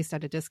at least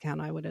at a discount,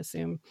 I would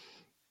assume,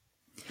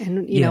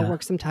 and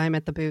work some time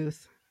at the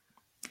booth.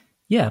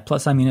 Yeah.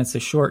 Plus, I mean, it's a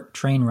short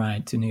train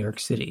ride to New York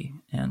City,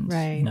 and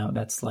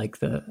that's like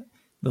the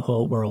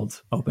whole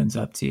world opens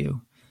up to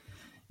you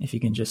if you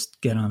can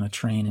just get on a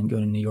train and go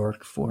to New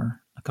York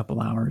for a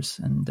couple hours.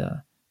 And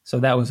so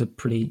that was a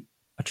pretty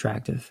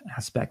attractive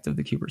aspect of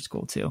the Kubert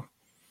School too.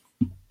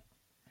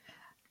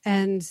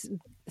 And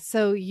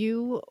so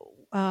you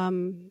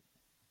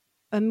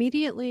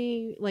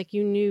immediately, like,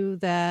 you knew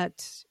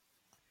that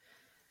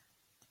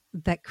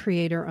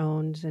creator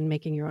owned and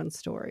making your own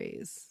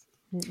stories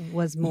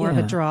was more of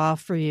a draw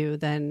for you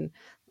than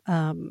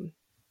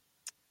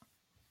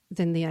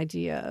the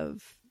idea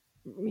of,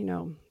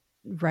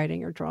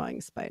 writing or drawing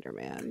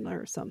Spider-Man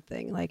or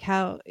something. Like,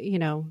 how,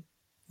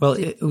 Well,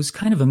 it was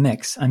kind of a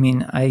mix. I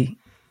mean,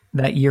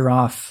 that year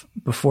off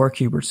before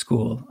Kubert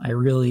School, I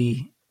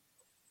really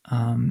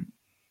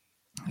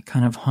I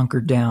kind of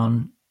hunkered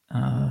down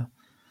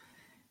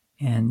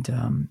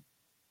and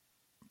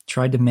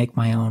tried to make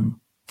my own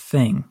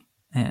thing,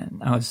 and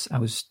I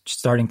was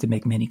starting to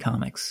make mini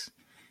comics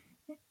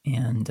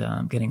and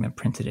getting them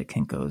printed at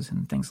Kinko's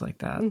and things like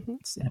that,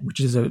 which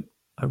is a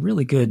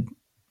really good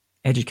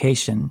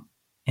education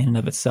in and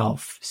of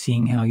itself,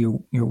 seeing how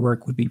your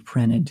work would be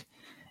printed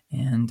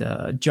and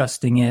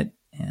adjusting it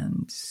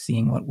and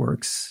seeing what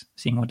works,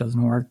 seeing what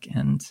doesn't work,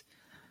 and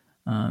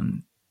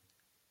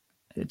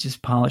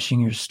just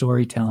polishing your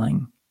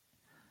storytelling,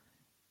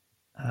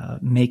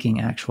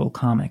 making actual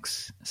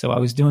comics. So I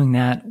was doing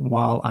that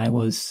while I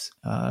was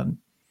a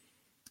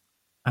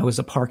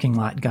parking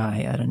lot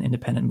guy at an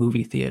independent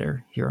movie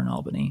theater here in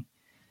Albany,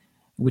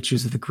 which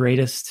was the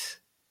greatest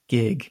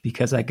gig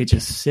because I could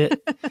just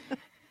sit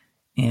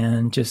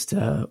and just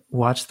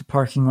watch the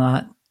parking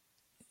lot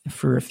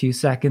for a few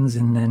seconds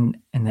and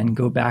then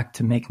go back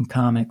to making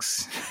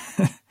comics.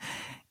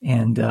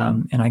 and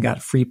I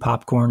got free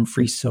popcorn,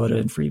 free soda,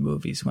 and free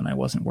movies when I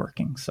wasn't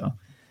working. So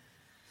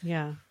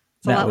yeah.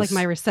 It's a lot like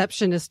my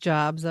receptionist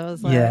jobs. I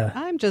was like,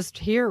 I'm just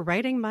here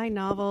writing my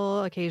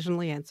novel,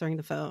 occasionally answering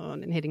the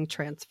phone and hitting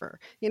transfer,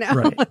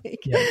 Right.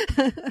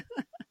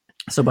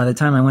 So by the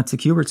time I went to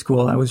Kubert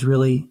School, I was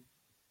really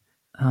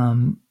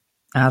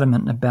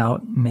adamant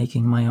about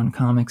making my own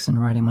comics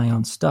and writing my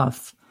own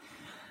stuff.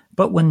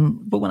 But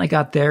when I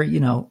got there,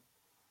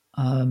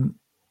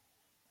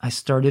 I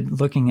started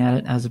looking at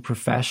it as a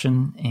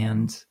profession,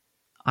 and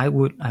I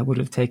would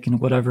have taken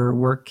whatever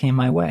work came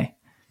my way.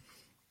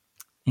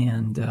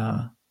 And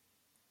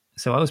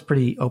so I was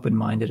pretty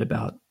open-minded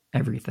about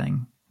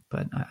everything,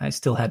 but I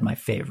still had my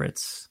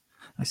favorites.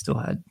 I still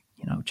had,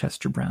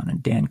 Chester Brown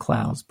and Dan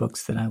Clowes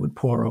books that I would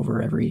pore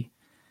over every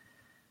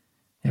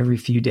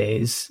few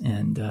days,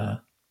 and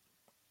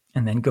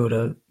then go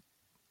to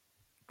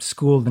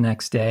school the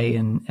next day,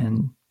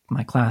 and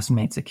my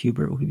classmates at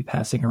Kubert would be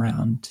passing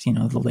around,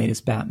 the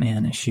latest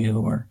Batman issue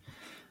or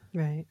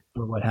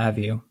what have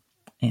you.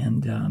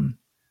 And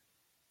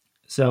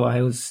so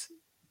I was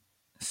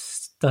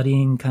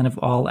studying kind of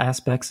all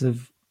aspects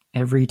of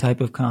every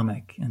type of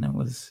comic, and it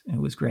was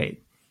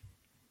great.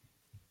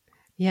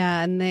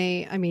 Yeah, and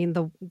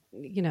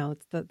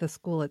it's the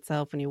school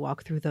itself when you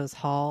walk through those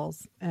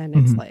halls, and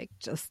it's like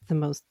just the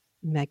most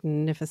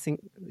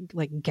magnificent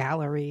like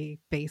gallery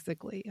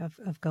basically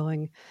of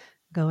going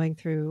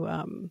through.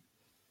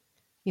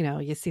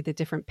 You see the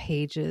different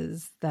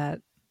pages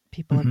that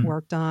people have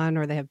worked on,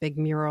 or they have big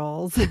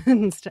murals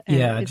and stuff.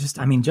 Just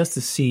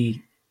to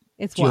see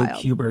Joe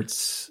wild.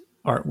 Kubert's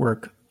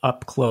artwork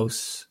up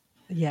close.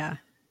 Yeah.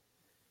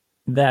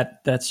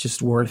 That's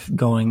just worth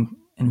going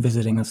and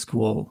visiting the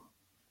school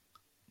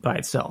by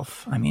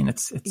itself. I mean,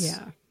 it's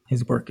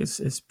his work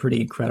is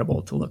pretty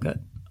incredible to look at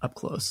up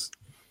close.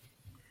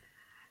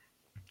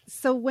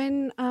 So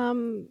when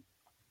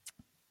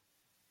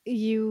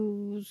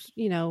you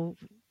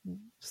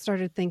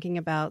started thinking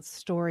about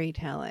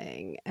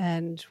storytelling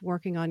and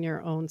working on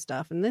your own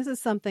stuff, and this is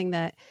something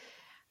that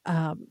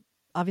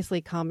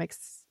obviously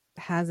comics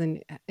has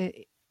an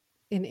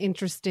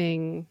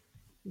interesting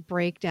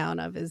breakdown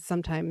of, is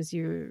sometimes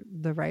you're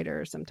the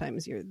writer,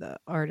 sometimes you're the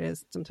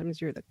artist,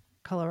 sometimes you're the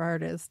color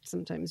artist,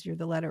 sometimes you're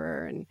the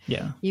letterer, and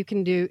you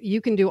can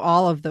do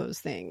all of those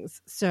things.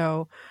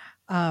 So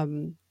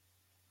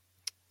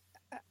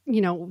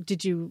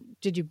did you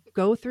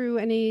go through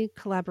any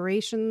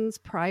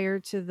collaborations prior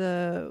to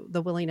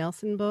the Willie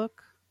Nelson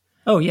book?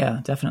 Oh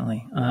yeah,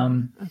 definitely.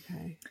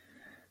 Okay.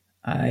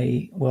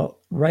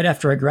 Right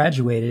after I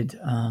graduated,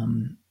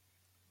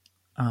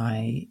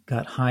 I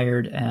got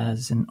hired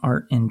as an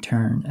art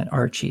intern at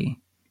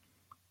Archie,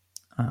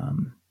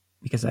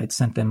 because I'd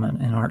sent them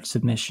an art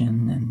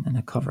submission and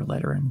a cover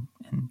letter, and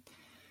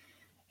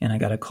I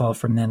got a call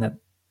from them that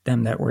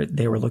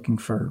they were looking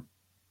for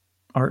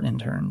art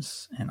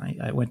interns, and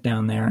I went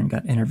down there and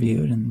got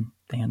interviewed, and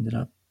they ended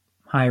up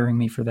hiring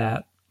me for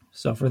that.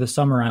 So for the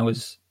summer, I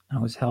was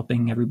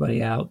helping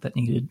everybody out that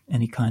needed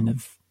any kind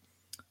of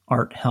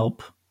art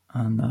help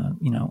on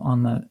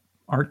the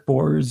art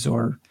boards,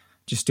 or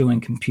just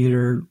doing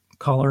computer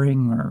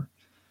coloring or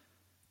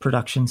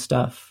production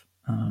stuff,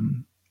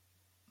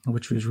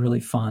 which was really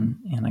fun.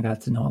 And I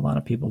got to know a lot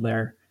of people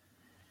there.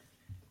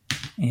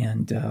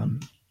 And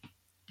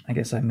I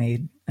guess I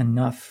made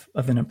enough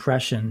of an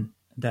impression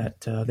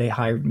that they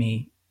hired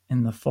me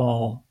in the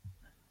fall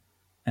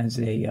as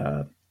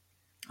a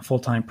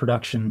full-time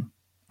production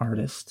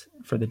artist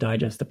for the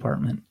digest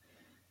department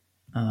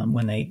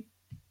when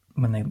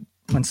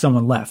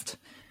someone left,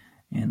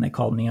 and they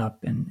called me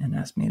up and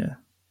asked me to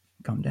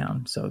come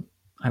down. So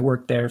I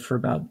worked there for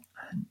about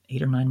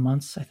 8 or 9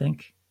 months, I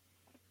think.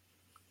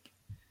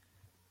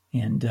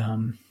 And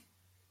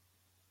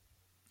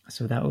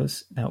so that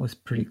was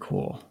pretty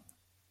cool.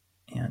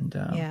 And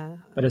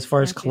but as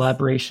far as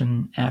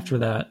collaboration after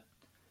that,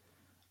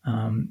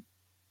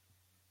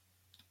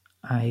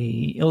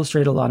 I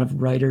illustrate a lot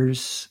of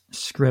writers'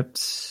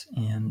 scripts,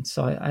 and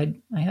so I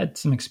had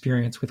some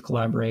experience with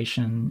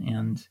collaboration.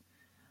 And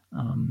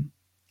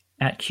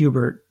at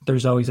Kubert,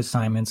 there's always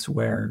assignments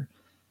where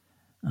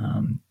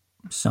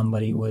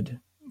somebody would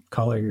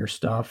color your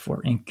stuff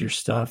or ink your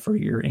stuff, or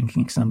you're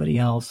inking somebody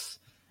else.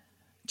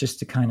 just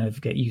to kind of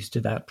get used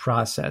to that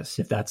process,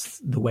 if that's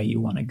the way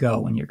you want to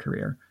go in your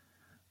career.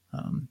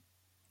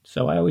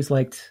 So I always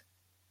liked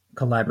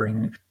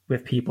collaborating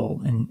with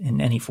people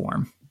in any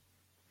form.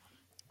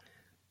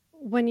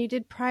 When you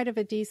did Pride of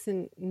a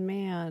Decent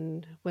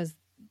Man, was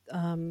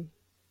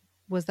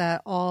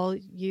that all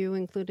you,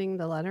 including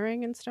the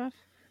lettering and stuff?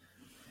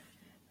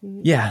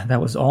 Yeah,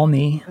 that was all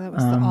me. That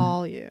was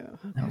all you.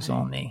 Okay. That was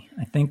all me.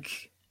 I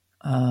think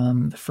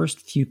the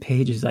first few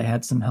pages I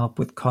had some help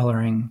with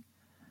coloring,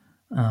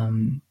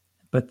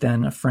 but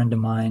then a friend of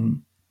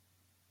mine,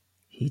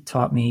 he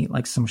taught me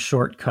like some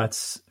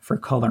shortcuts for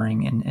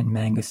coloring in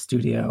Manga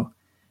Studio,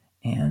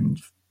 and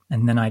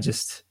then I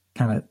just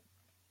kind of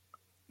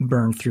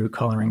burned through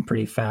coloring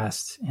pretty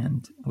fast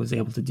and was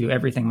able to do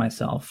everything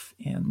myself.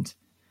 And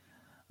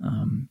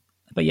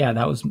but yeah,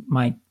 that was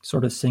my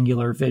sort of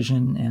singular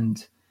vision,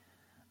 and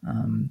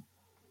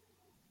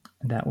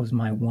that was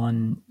my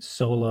one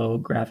solo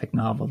graphic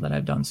novel that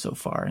I've done so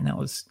far. And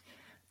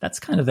that's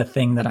kind of the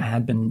thing that I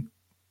had been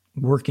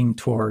working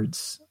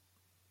towards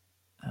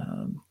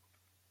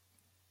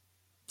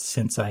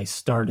since I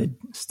started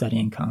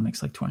studying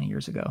comics like 20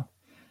 years ago.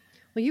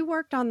 Well, you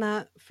worked on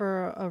that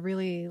for a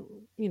really,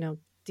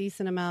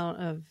 decent amount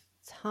of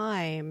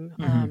time.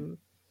 Mm-hmm.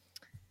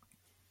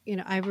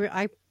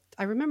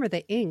 I remember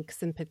the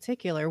inks in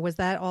particular. Was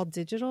that all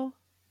digital?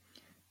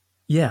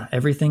 Yeah,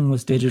 everything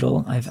was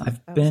digital.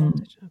 I've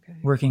been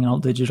working all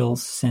digital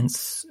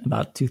since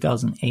about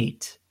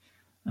 2008.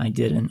 I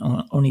did an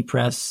Oni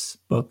Press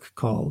book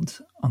called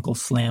Uncle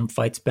Slam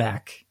Fights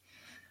Back.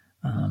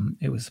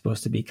 It was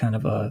supposed to be kind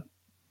of an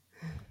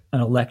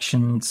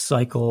election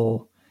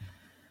cycle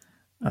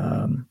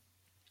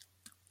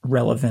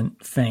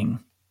relevant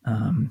thing.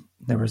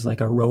 There was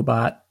like a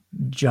robot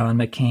John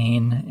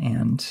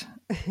McCain,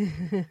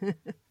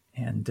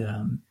 and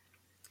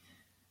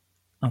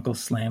Uncle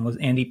Slam was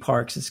Andy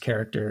Parks'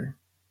 character,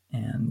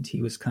 and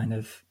he was kind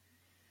of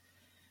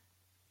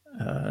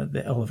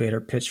the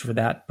elevator pitch for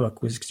that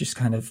book was just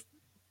kind of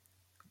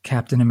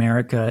Captain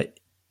America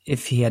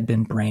if he had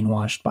been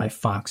brainwashed by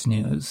Fox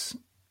News,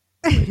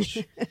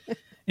 which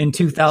in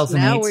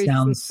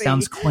 2008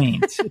 sounds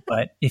quaint,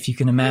 but if you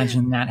can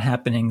imagine that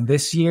happening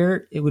this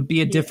year, it would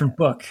be a different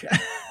book.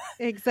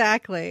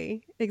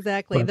 Exactly. But,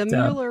 the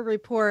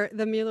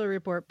Mueller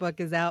report book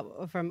is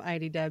out from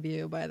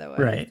IDW, by the way.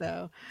 Right.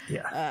 So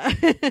yeah.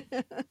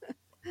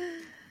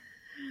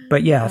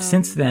 But yeah,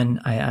 since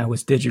then I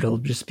was digital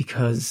just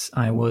because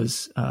I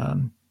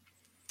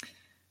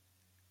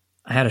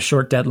had a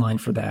short deadline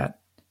for that,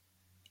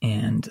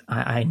 and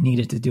I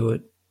needed to do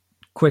it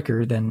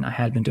quicker than I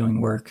had been doing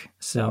work.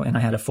 So, and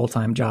I had a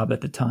full-time job at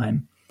the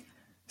time.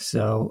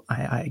 So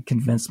I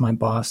convinced my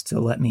boss to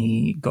let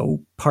me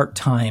go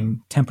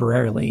part-time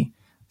temporarily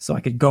so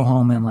I could go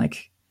home and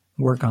like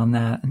work on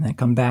that and then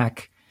come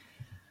back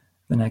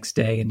the next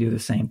day and do the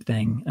same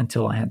thing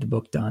until I had the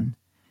book done.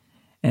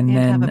 And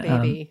then have a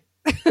baby.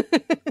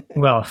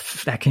 Well,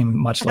 that came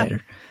much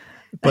later,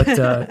 but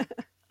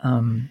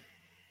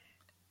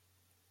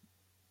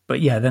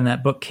yeah, then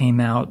that book came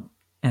out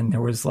and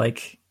there was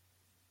like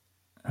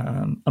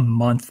a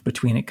month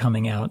between it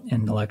coming out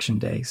and Election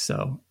Day.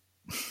 So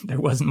there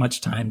wasn't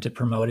much time to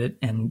promote it.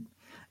 And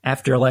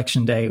after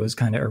Election Day, it was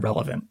kind of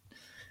irrelevant.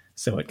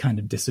 So it kind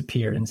of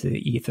disappeared into the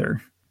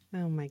ether.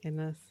 Oh my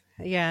goodness.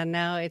 Yeah,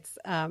 no, it's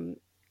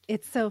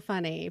so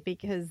funny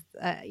because,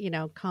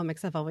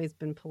 comics have always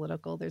been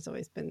political. There's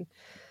always been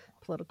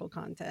political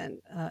content,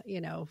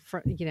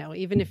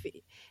 even if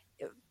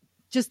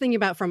just thinking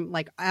about from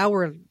like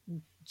our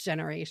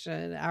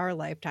generation, our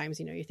lifetimes,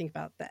 you think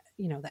about that,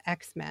 the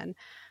X-Men,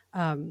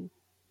 and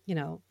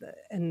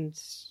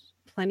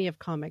plenty of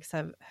comics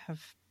have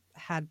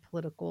had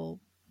political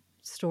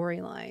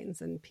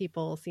storylines, and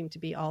people seem to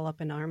be all up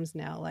in arms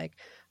now, like,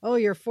 oh,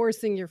 you're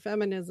forcing your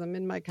feminism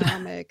in my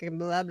comic and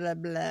blah blah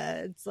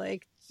blah. It's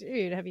like,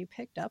 dude, have you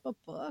picked up a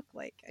book?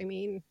 Like, I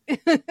mean,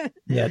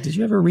 yeah. Did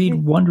you ever read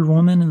Wonder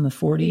Woman in the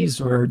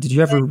 40s, or did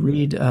you ever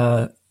read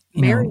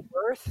Mary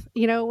Worth?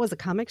 It was a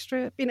comic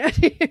strip. Do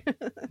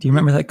you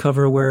remember that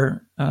cover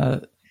where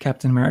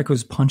Captain America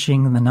was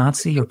punching the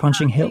Nazi or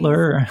punching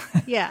Hitler?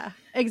 Yeah,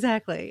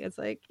 exactly. It's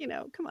like,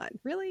 come on,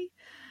 really?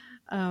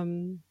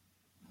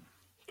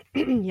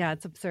 Yeah,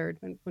 it's absurd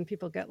when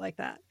people get like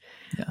that.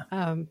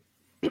 Yeah.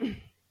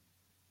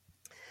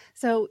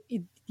 So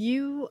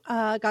you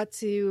got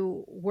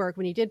to work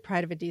when you did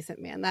Pride of a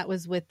Decent Man. That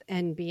was with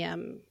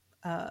NBM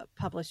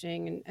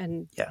Publishing,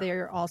 and yeah.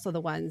 They're also the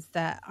ones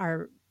that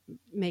are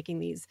making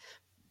these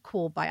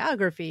cool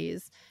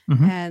biographies.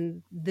 Mm-hmm.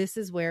 And this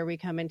is where we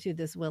come into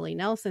this Willie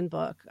Nelson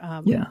book.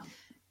 Yeah.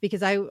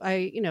 Because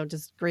I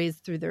just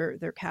grazed through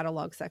their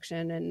catalog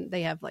section, and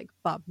they have like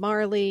Bob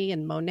Marley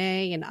and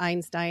Monet and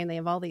Einstein. They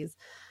have all these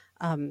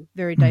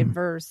very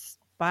diverse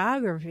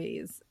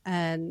biographies.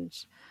 And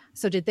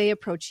so did they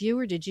approach you,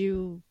 or did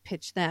you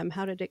pitch them?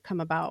 How did it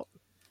come about?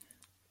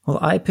 Well,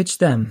 I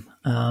pitched them.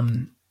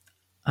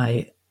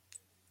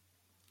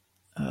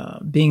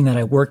 Being that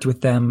I worked with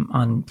them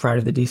on Pride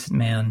of the Decent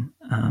Man,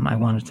 I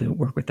wanted to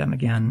work with them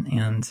again.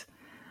 And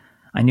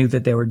I knew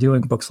that they were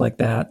doing books like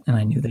that, and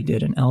I knew they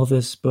did an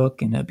Elvis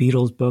book and a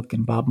Beatles book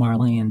and Bob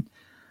Marley, and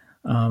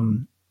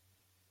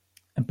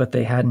but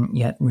they hadn't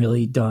yet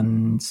really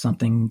done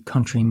something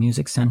country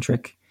music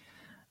centric.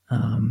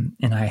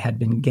 And I had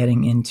been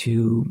getting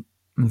into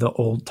the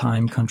old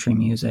time country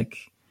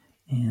music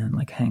and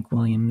like Hank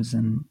Williams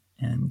and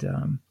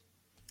I'm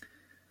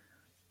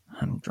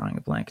drawing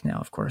a blank now,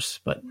 of course,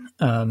 but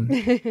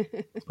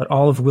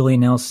all of Willie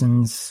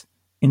Nelson's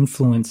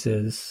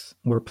influences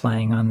were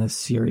playing on this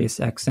Sirius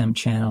XM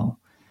channel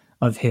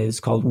of his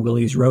called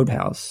Willie's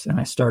Roadhouse. And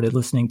I started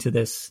listening to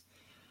this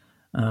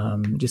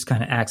just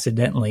kind of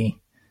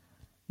accidentally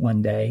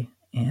one day.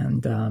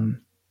 And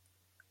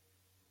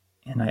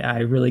I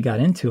really got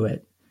into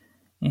it.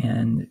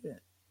 And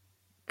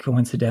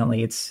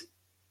coincidentally, it's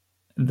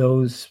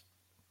those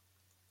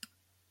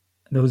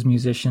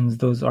musicians,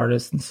 those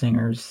artists and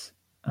singers,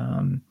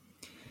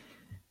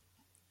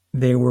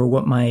 they were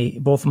what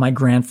both of my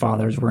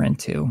grandfathers were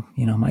into.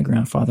 You know, my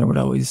grandfather would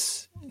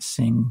always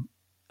sing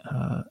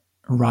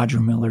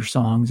Roger Miller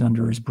songs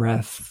under his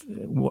breath,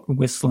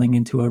 whistling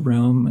into a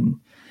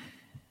room,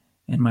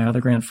 and my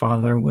other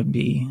grandfather would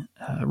be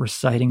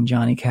reciting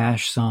Johnny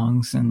Cash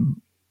songs,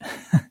 and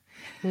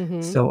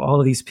so all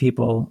of these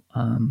people,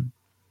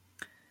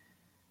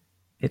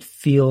 it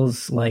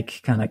feels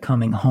like kind of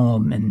coming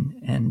home,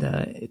 and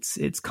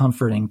it's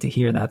comforting to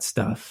hear that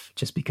stuff,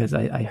 just because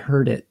I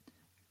heard it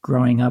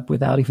growing up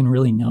without even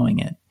really knowing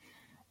it,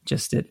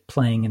 just it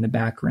playing in the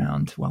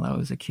background while I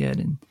was a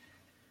kid.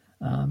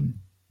 And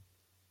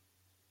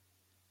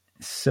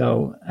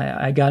so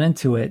I got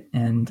into it,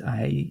 and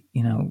I,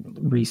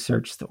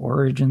 researched the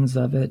origins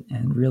of it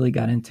and really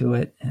got into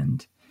it.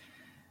 And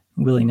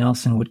Willie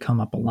Nelson would come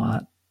up a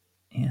lot.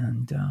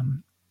 And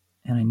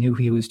I knew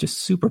he was just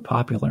super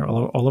popular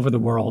all over the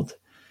world.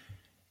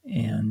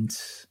 And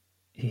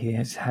he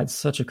has had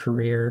such a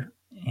career.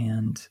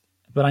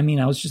 But I mean,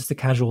 I was just a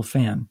casual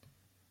fan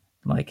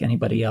like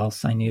anybody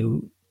else. I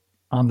knew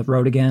On the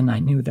Road Again. I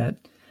knew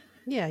that.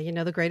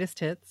 Yeah, the greatest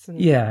hits.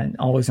 And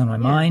Always on My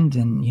Mind.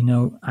 And,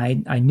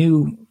 I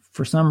knew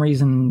for some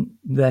reason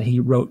that he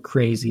wrote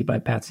Crazy by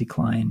Patsy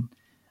Cline.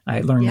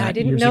 I learned that I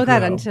didn't know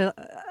that until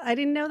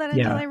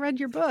I read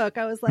your book.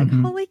 I was like,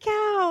 holy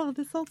cow,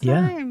 this whole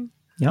time.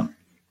 Yep.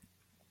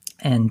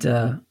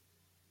 And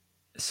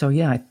so,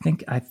 I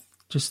think I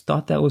just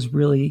thought that was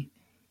really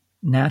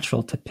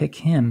natural to pick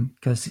him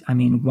because, I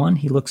mean, one,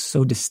 he looks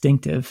so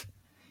distinctive.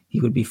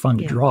 He would be fun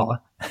to draw.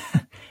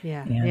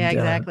 Yeah,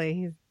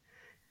 exactly.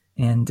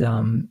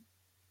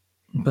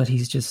 But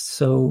he's just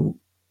so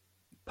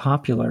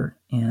popular,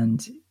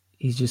 and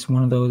he's just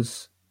one of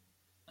those,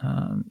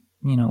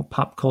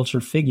 pop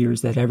culture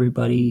figures that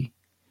everybody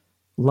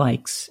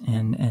likes,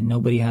 and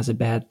nobody has a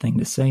bad thing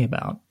to say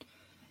about.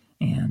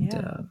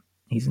 And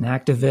he's an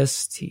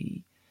activist.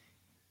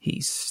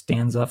 He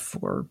stands up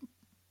for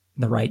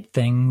the right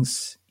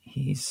things.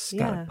 He's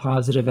got a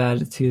positive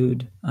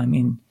attitude. I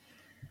mean,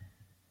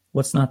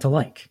 what's not to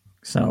like?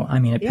 So, I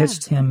mean, I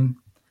pitched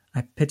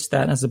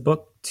that as a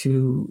book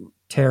to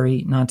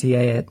Terry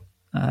Nantier at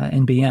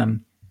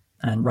NBM,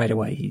 and right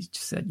away he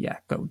just said, yeah,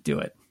 go do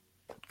it.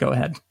 Go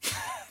ahead.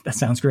 That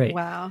sounds great.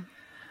 Wow.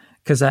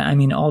 Because, I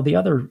mean, all the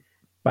other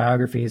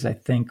biographies, I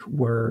think,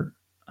 were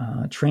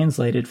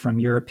translated from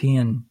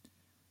European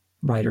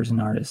writers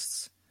and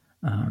artists,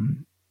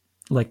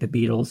 like the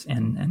Beatles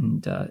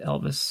and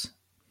Elvis,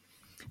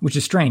 which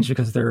is strange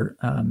because they're,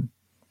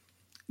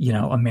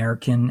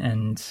 American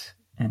and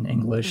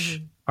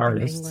English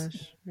artists.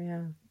 English,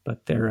 yeah.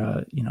 But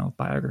their,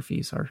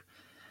 biographies are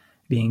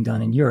being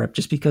done in Europe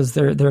just because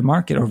their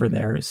market over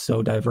there is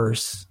so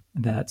diverse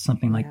that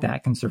something like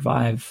that can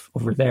survive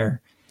over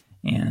there.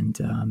 And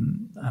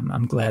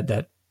I'm glad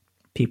that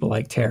people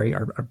like Terry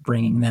are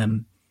bringing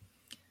them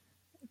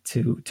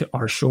to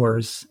our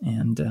shores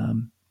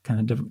and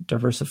kind of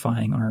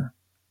diversifying our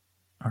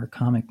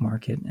comic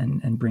market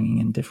and bringing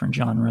in different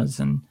genres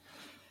and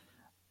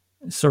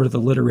sort of the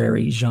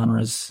literary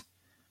genres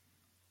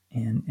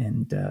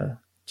and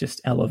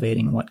just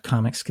elevating what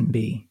comics can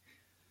be.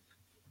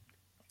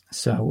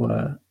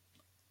 So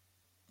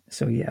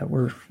yeah,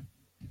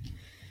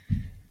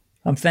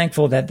 I'm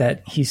thankful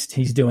that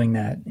he's doing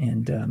that.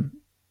 And,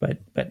 but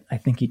I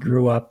think he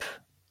grew up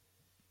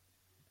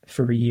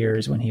for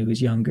years when he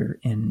was younger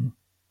in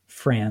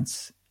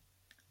France.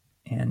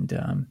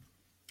 And,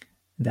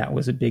 that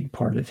was a big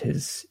part of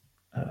his,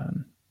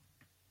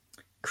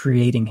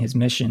 creating his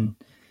mission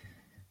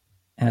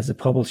as a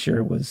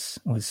publisher was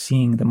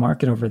seeing the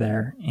market over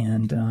there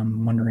and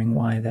wondering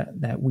why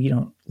that we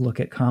don't look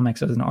at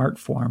comics as an art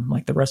form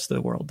like the rest of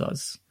the world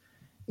does.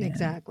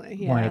 Exactly.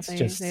 Yeah. Why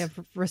they have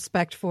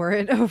respect for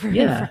it over.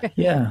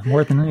 Yeah.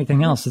 More than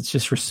anything else, it's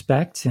just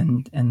respect,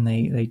 and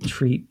they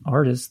treat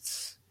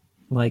artists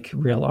like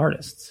real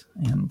artists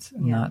and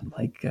not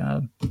like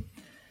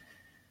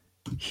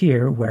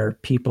here where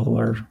people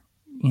are,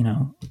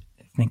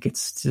 think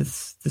it's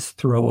just this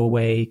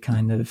throwaway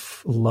kind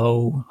of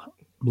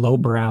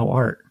lowbrow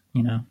art,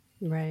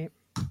 Right.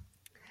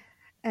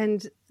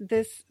 And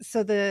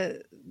so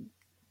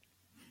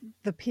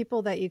the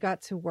people that you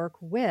got to work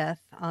with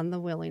on the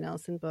Willie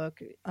Nelson book,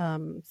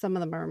 some of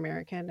them are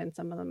American and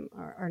some of them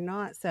are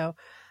not. So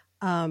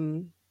I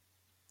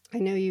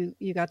know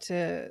you got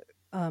to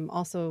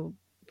also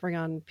bring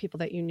on people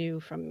that you knew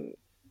from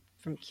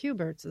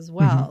Q*berts as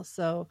well. Mm-hmm.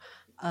 So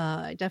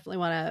I definitely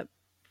want to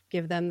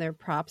give them their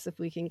props if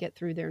we can get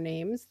through their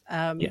names.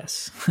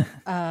 Yes.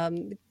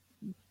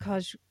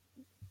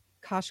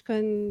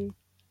 Kashkun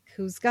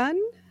Kuzgun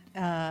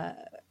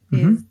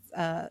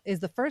is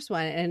the first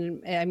one,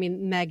 and I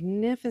mean,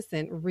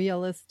 magnificent,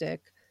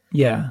 realistic,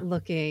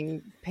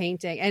 looking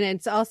painting. And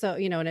it's also,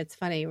 and it's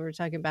funny, we were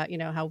talking about,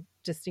 how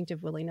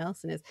distinctive Willie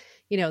Nelson is.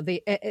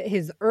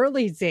 His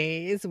early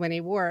days when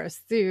he wore a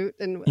suit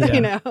and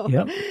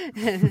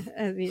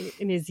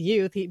in his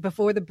youth,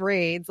 before the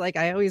braids, like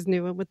I always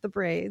knew him with the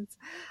braids.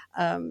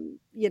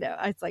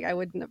 It's like I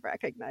wouldn't have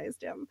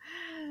recognized him.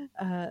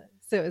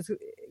 So it was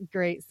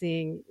great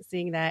seeing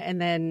that.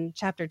 And then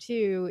chapter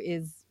 2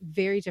 is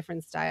very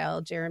different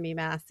style, Jeremy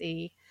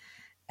Massey.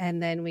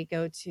 And then we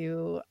go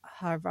to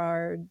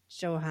Halvard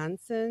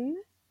Johansson.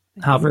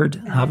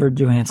 Halvard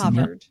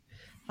Johansson.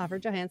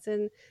 Halvard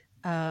Johansson,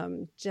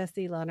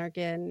 Jesse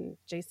Lonergan,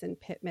 Jason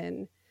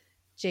Pittman,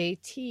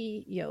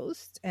 JT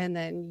Yost, and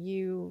then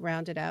you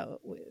rounded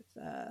out with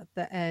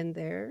the end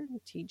there,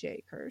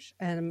 TJ Kirsch.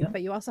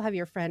 But you also have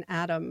your friend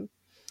Adam.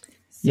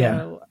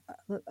 So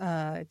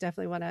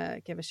definitely want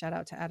to give a shout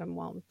out to Adam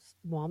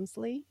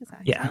Walmsley. Is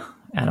that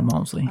Adam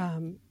Walmsley.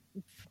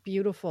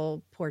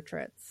 Beautiful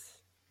portraits.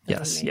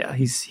 Yes,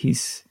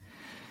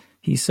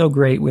 he's so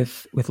great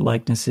with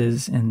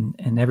likenesses,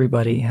 and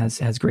everybody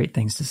has great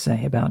things to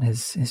say about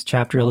his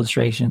chapter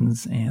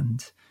illustrations.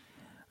 And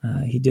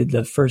he did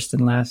the first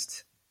and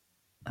last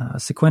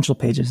sequential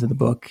pages of the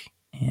book,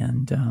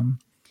 and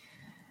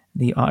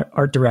the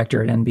art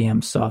director at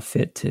NBM saw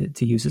fit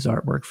to use his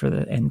artwork for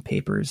the end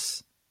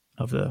papers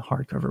of the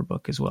hardcover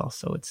book as well.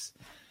 So it's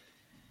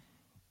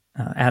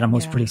Adam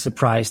was pretty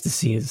surprised to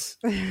see his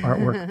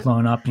artwork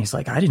blown up, and he's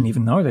like, I didn't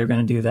even know they were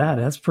going to do that.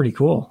 That's pretty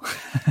cool.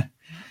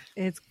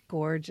 It's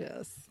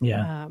gorgeous.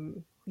 Yeah.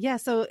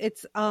 So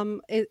it's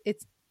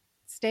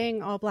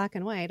staying all black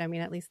and white. I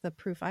mean, at least the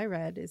proof I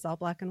read is all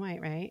black and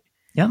white, right?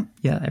 Yeah.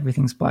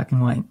 Everything's black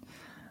and white.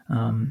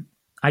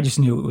 I just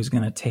knew it was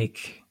going to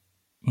take,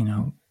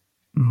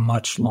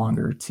 much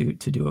longer to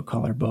do a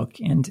color book,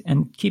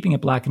 and keeping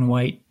it black and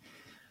white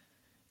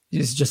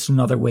is just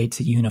another way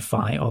to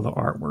unify all the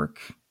artwork.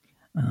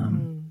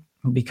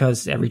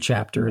 Because every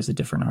chapter is a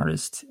different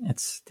artist.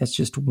 That's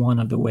just one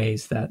of the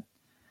ways that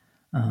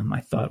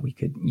I thought we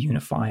could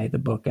unify the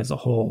book as a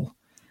whole.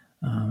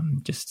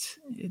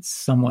 It's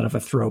somewhat of a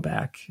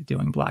throwback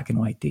doing black and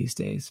white these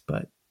days,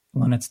 but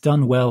when it's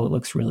done well, it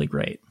looks really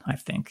great, I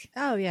think.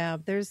 Oh yeah.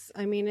 It's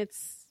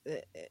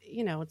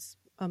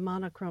a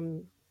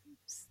monochrome,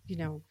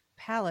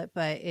 palette,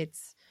 but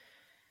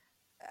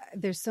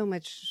there's so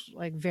much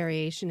like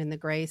variation in the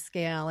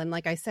grayscale. And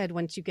like I said,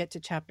 once you get to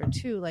chapter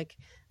 2, like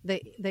the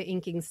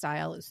inking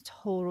style is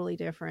totally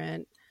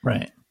different.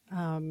 Right.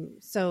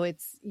 So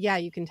it's,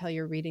 you can tell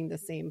you're reading the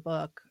same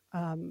book.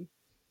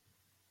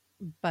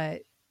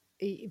 But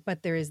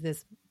there is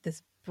this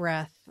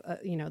breath,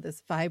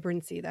 this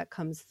vibrancy that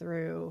comes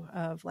through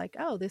of like,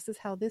 oh, this is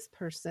how this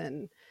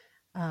person,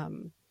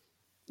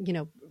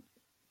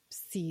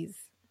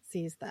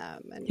 sees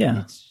them.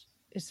 And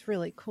it's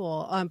really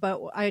cool. But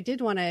I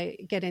did want to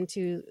get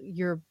into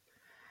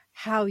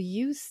how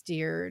you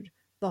steered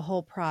the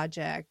whole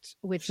project,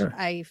 which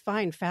I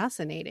find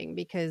fascinating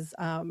because,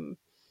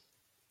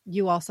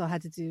 you also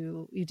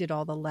you did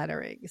all the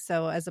lettering.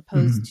 So as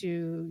opposed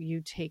to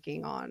you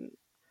taking on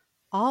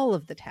all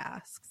of the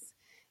tasks,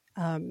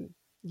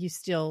 you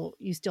still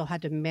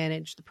had to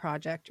manage the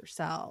project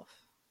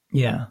yourself.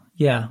 Yeah.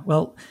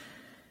 Well,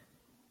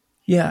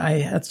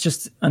 that's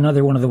just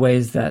another one of the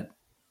ways that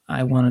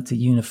I wanted to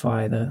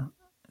unify the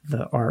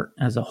art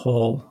as a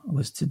whole,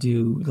 was to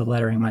do the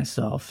lettering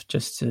myself,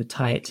 just to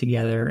tie it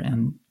together.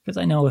 And because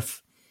I know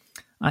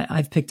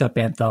I've picked up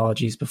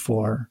anthologies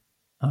before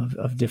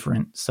of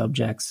different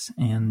subjects,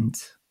 and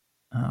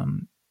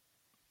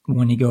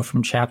when you go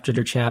from chapter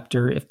to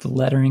chapter, if the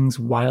lettering's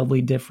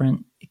wildly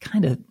different, it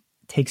kind of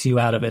takes you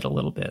out of it a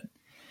little bit.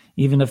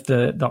 Even if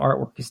the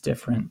artwork is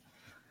different,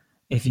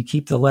 if you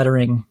keep the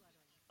lettering,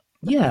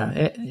 you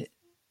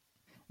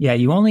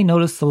only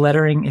notice the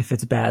lettering if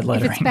it's bad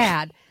lettering. If it's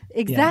bad,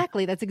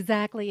 exactly. That's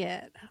exactly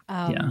it.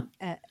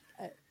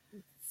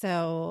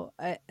 So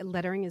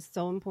lettering is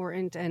so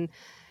important, and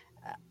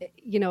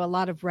a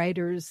lot of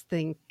writers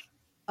think,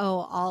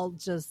 oh, I'll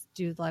just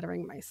do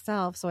lettering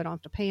myself so I don't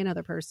have to pay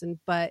another person.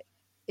 But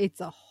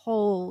it's a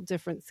whole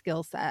different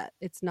skill set.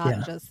 It's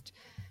not just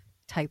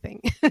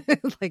typing.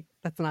 Like,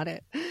 that's not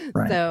it.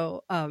 Right.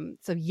 So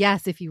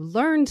yes, if you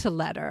learn to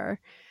letter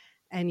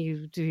and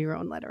you do your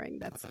own lettering,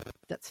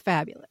 that's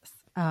fabulous.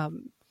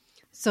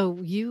 So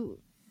you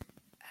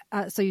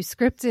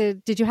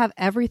scripted, did you have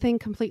everything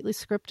completely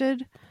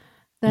scripted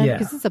then? Yeah.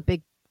 Because it's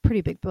a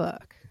pretty big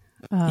book.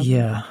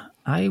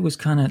 I was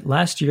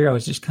last year I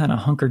was just kind of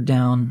hunkered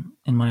down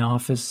in my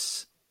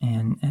office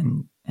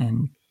and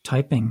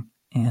typing,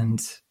 and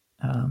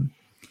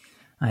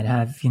I'd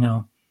have,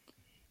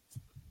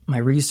 my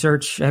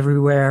research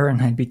everywhere,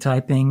 and I'd be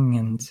typing,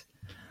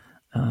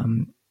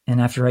 and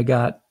after I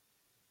got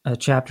a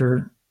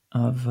chapter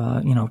of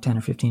 10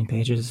 or 15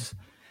 pages,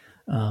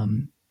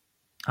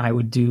 I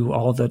would do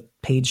all the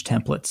page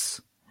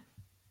templates,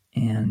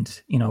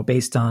 and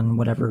based on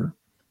whatever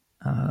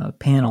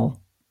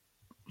panel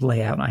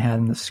layout I had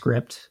in the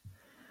script,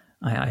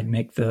 I'd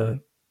make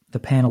the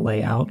panel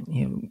layout,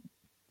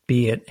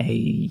 be it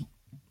a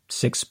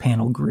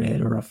 6-panel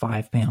grid or a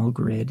 5-panel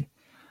grid.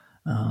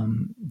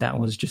 That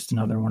was just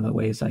another one of the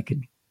ways I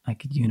could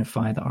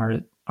unify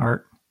the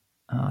art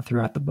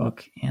throughout the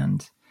book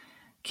and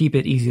keep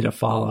it easy to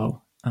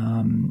follow.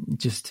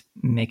 Just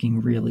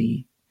making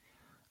really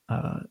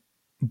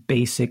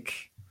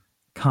basic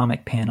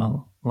comic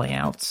panel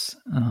layouts.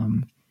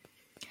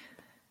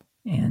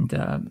 And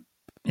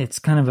it's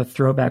kind of a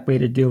throwback way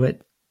to do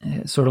it,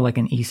 sort of like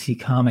an EC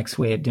Comics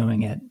way of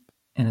doing it,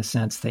 in a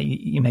sense that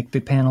you make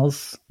the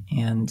panels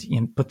and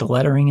you put the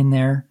lettering in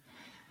there.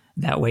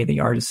 That way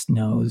the artist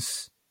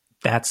knows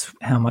that's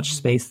how much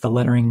space the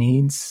lettering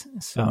needs.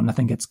 So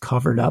nothing gets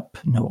covered up.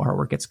 No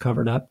artwork gets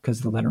covered up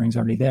because the lettering's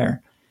already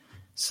there.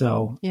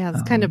 So yeah,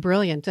 it's kind of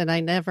brilliant, and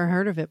I never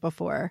heard of it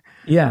before.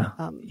 Yeah.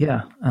 I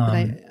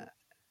mean,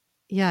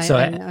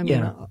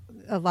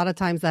 a lot of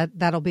times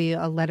that'll be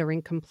a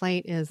lettering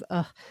complaint is,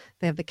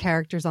 they have the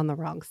characters on the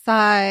wrong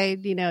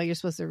side. You're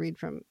supposed to read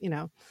from,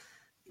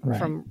 right.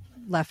 from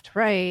left to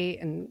right.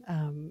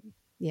 And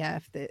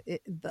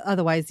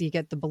otherwise you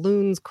get the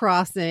balloons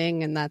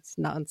crossing, and that's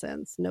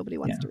nonsense. Nobody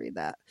wants to read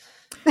that.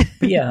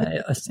 But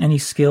yeah, any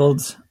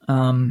skilled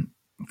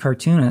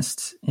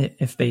cartoonist,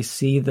 if they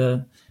see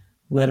the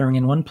lettering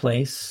in one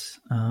place,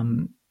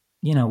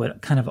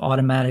 it kind of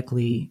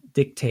automatically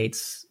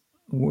dictates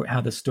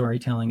how the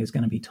storytelling is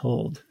going to be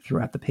told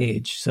throughout the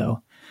page.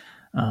 So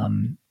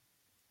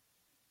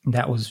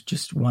that was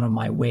just one of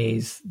my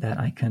ways that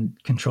I can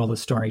control the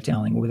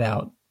storytelling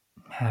without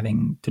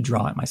having to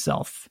draw it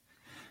myself.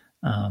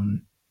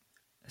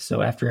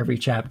 So after every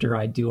chapter,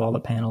 I do all the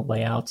panel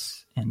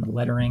layouts and the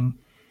lettering,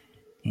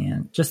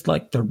 and just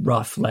like the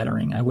rough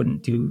lettering. I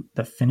wouldn't do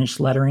the finished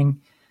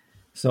lettering.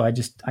 So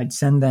I'd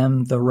send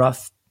them the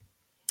rough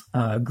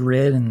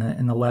grid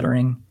and the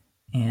lettering,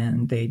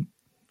 and they'd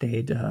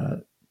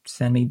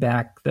send me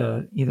back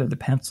either the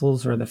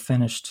pencils or the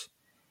finished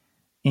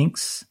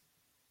inks,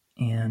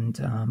 and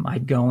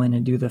I'd go in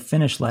and do the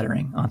finished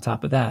lettering on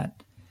top of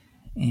that,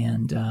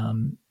 and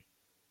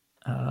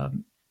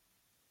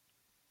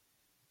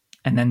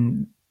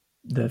then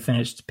the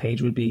finished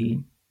page would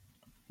be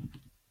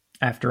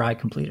after I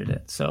completed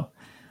it. So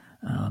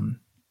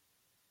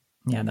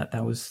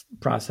that was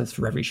process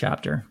for every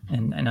chapter,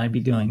 and I'd be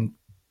doing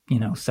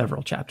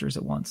several chapters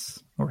at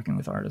once, working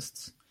with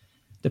artists,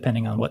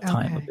 depending on what the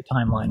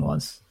timeline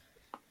was.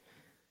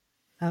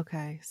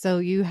 Okay. So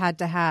you had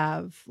to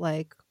have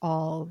like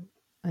all,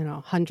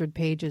 100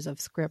 pages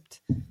of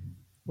script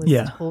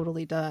was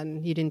totally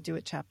done. You didn't do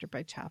it chapter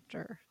by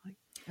chapter.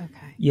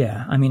 Okay.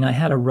 Yeah. I mean, I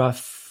had a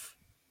rough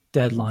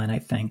deadline, I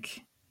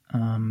think.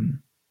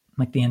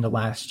 Like the end of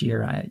last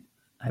year, I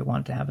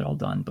wanted to have it all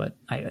done, but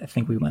I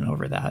think we went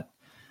over that.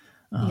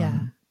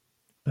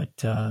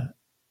 But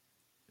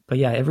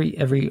yeah,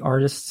 every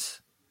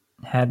artist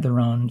had their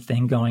own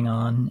thing going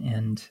on,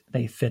 and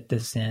they fit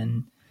this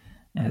in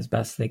as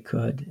best they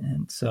could.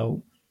 And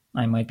so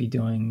I might be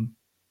doing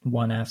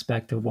one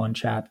aspect of one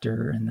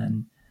chapter, and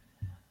then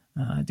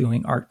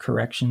doing art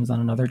corrections on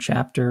another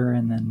chapter,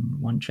 and then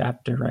one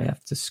chapter I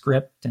have to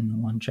script,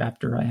 and one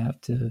chapter I have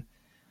to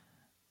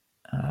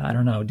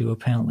do a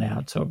panel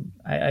layout. So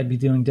I'd be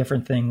doing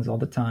different things all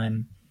the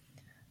time,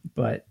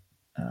 but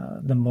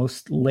the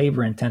most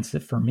labor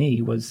intensive for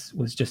me was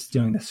just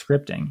doing the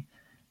scripting,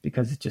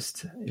 because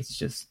it's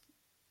just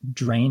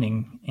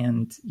draining,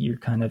 and you're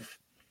kind of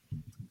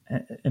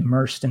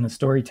immersed in the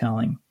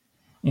storytelling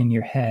in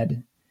your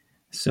head.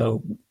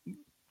 So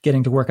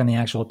getting to work on the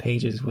actual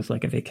pages was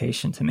like a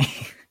vacation to me.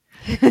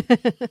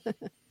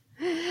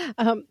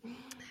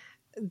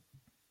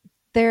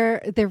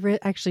 There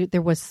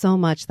was so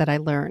much that I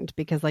learned,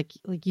 because like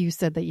you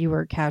said that you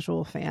were a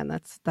casual fan.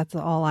 That's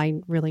all I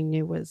really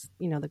knew was,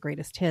 the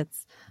greatest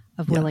hits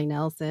of Willie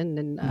Nelson.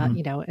 And,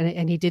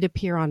 and he did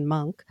appear on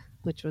Monk,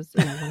 which was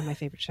one of my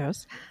favorite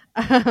shows.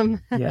 He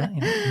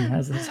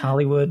has his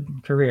Hollywood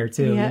career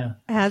too.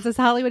 Has his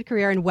Hollywood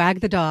career. And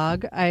Wag the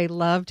Dog. I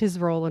loved his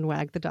role in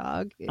Wag the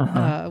Dog,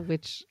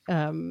 which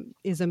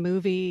is a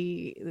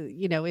movie.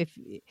 If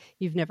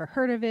you've never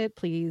heard of it,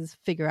 please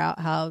figure out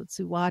how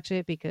to watch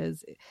it,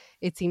 because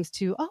it seems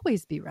to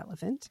always be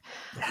relevant.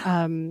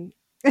 Talking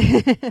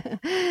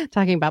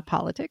about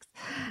politics.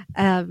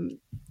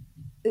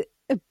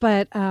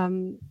 But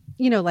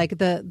like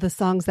the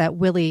songs that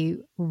Willie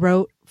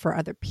wrote for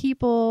other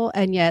people,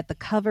 and yet the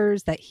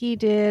covers that he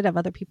did of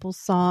other people's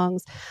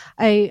songs,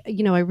 I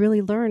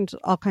really learned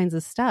all kinds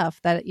of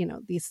stuff that,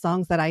 these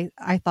songs that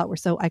I thought were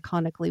so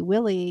iconically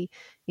Willie,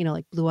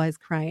 like Blue Eyes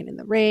Crying in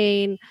the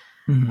Rain,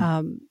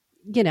 and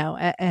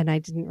I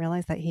didn't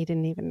realize that he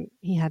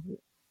hadn't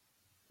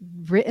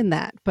written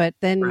that. But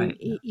then, Right.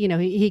 you know,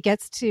 he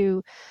gets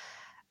to,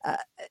 uh,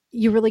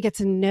 you really get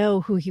to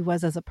know who he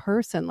was as a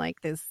person,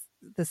 like this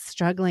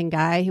struggling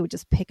guy who would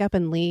just pick up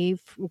and leave,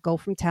 go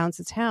from town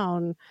to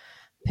town,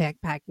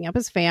 packing up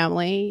his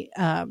family.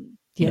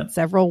 He had Yep.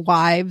 several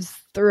wives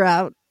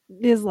throughout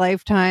his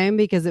lifetime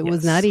because it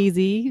was not Yes.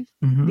 easy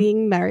Hmm.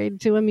 being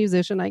married to a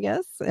musician, I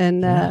guess.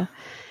 And, Yeah.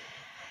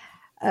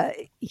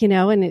 you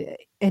know,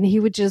 and he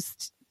would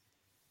just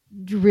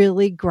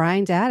really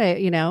grind at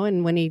it, you know,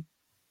 and when he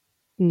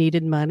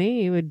needed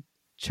money, he would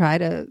try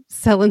to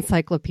sell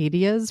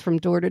encyclopedias from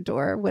door to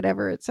door,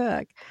 whatever it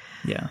took.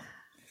 Yeah.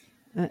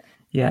 Uh,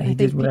 Yeah. I He did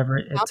think people whatever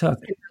in it took.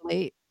 comics can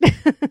relate.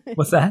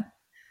 What's that?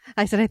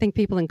 I said, I think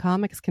people in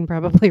comics can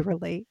probably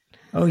relate.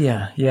 Oh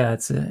yeah. Yeah.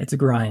 It's a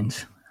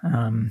grind.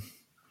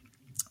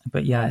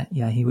 But yeah,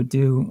 he would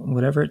do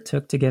whatever it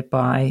took to get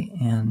by.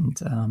 And,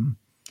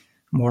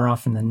 more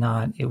often than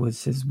not, it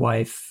was his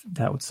wife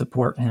that would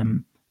support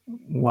him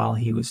while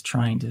he was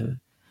trying to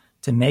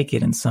make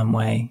it in some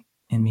way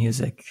in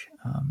music,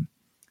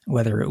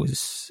 whether it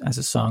was as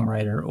a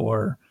songwriter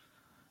or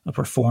a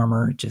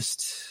performer,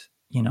 just,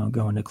 you know,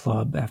 going to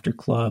club after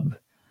club,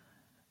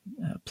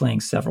 playing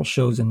several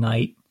shows a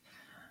night,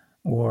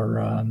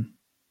 or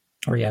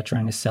yeah,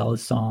 trying to sell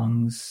his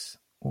songs,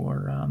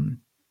 or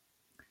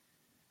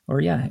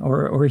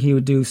he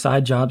would do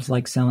side jobs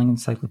like selling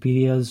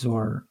encyclopedias,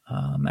 or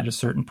at a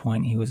certain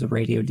point he was a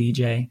radio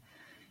DJ,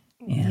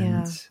 and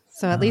Yeah.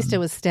 So at least it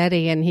was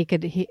steady, and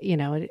he you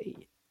know,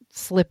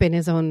 slip in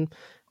his own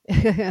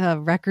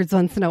records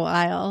once in a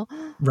while.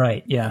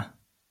 right, yeah.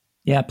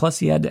 Yeah, plus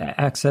he had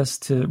access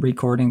to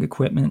recording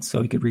equipment,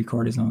 so he could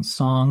record his own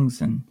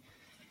songs and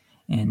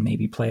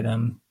maybe play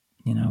them,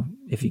 you know,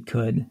 if he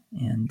could,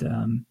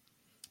 and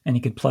he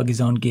could plug his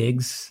own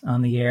gigs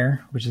on the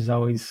air, which is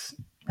always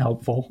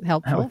helpful.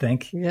 I would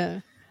think.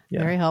 Yeah. Yeah.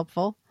 Very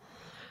helpful.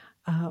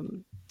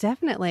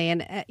 Definitely.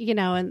 And, you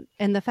know,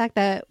 and the fact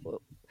that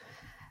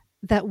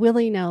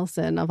Willie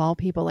Nelson, of all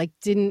people, like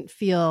didn't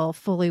feel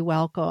fully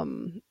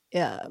welcome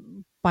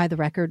by the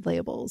record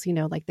labels, you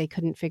know, like they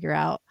couldn't figure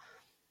out,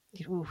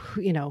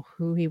 you know,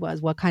 who he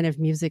was, what kind of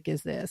music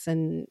is this?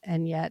 And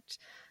yet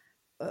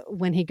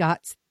when he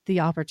got the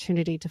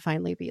opportunity to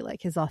finally be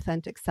like his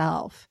authentic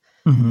self,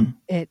 Mm-hmm.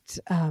 it,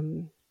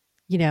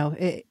 you know,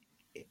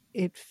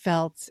 it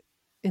felt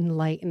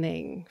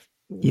enlightening,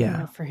 you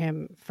know, for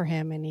him,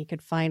 and he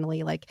could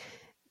finally like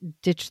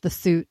ditch the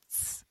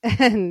suits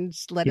and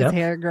let his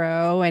hair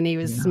grow, and he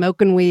was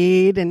smoking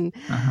weed and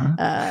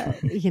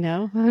you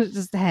know,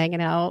 just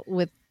hanging out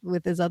with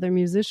his other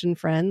musician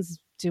friends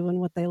doing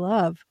what they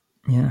love.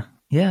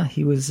 Yeah,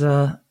 he was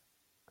for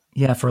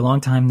a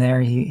long time there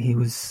he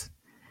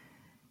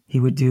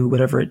would do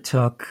whatever it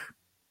took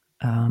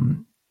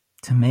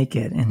to make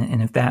it,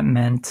 and if that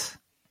meant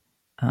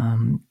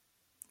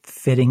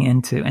fitting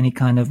into any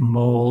kind of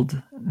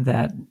mold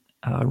that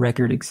a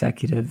record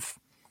executive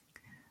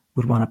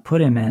would want to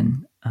put him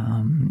in,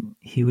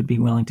 he would be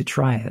willing to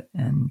try it.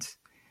 And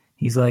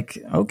he's like,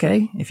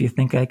 okay, if you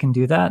think I can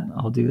do that,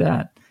 I'll do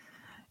that.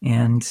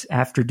 And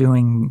after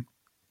doing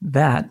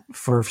that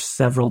for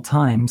several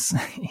times,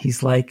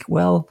 he's like,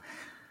 well,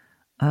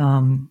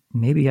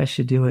 maybe I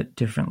should do it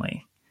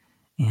differently.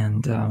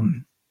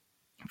 And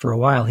for a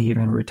while, he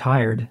even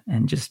retired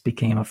and just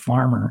became a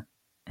farmer,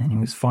 and he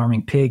was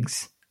farming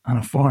pigs on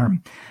a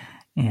farm.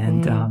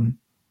 And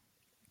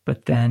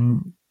but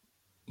then,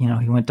 you know,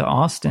 he went to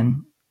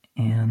Austin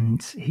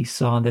and he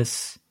saw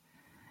this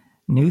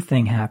new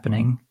thing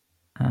happening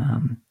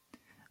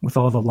with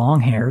all the long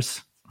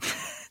hairs,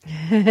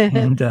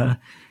 and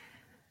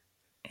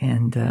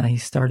he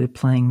started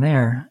playing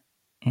there.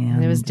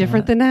 And it was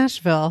different than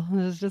Nashville. It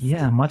was just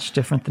much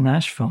different than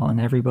Nashville, and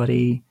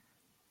everybody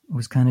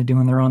was kind of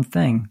doing their own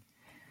thing.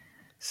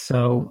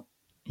 So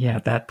yeah,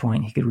 at that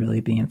point he could really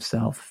be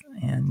himself,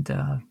 and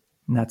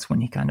that's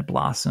when he kind of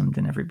blossomed,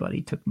 and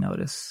everybody took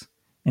notice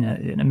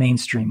in a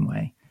mainstream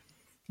way,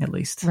 at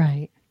least.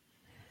 Right.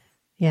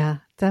 Yeah,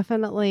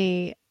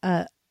 definitely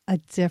a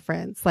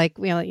difference. Like,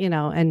 you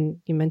know, and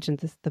you mentioned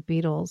this, the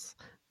Beatles,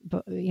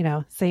 but you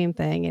know, same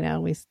thing. You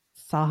know, we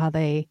saw how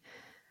they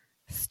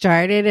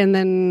started, and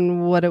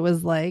then what it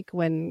was like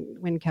when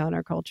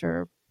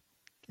counterculture,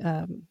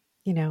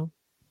 you know.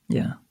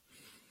 Yeah.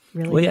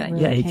 Really, well, yeah,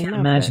 really yeah. You can't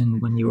imagine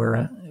when you're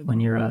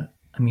a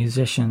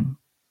musician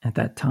at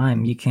that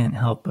time, you can't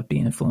help but be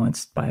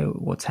influenced by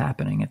what's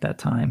happening at that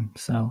time.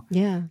 So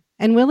yeah.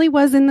 And Willie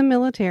was in the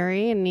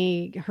military, and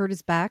he hurt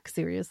his back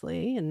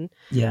seriously, and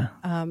yeah,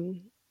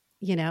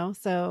 you know,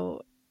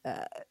 so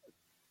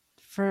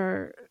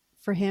for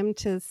him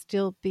to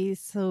still be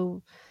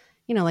so,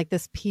 you know, like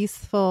this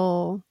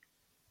peaceful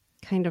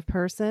kind of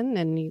person,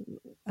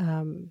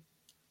 and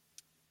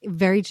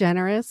very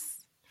generous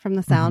from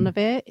the sound of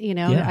it, you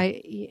know.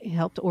 I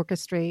helped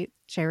orchestrate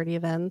charity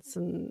events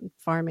and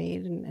Farm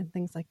Aid and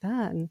things like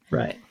that, and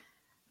right,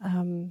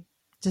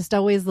 just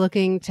always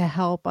looking to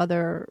help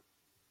other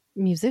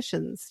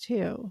musicians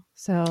too.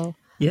 So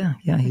yeah,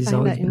 he's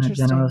always been a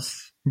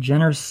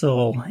generous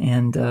soul,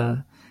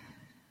 and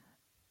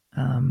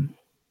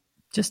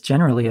just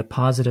generally a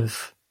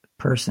positive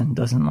person,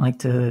 doesn't like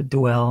to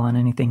dwell on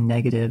anything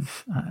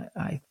negative.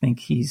 I think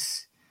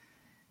he's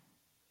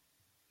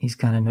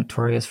kind of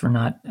notorious for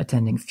not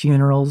attending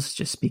funerals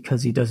just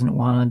because he doesn't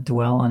want to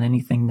dwell on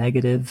anything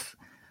negative.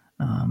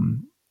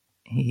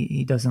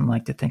 He doesn't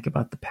like to think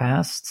about the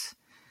past,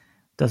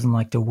 doesn't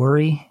like to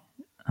worry.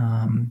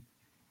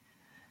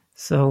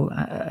 So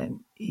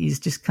he's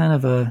just kind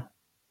of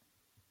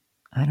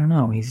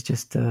he's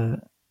just a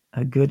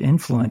good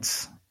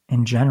influence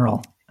in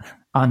general,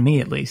 on me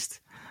at least.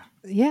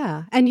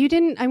 Yeah. And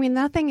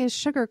nothing is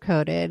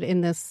sugar-coated in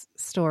this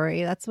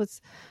story. That's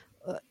what's,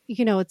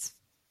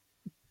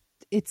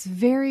 it's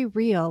very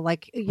real.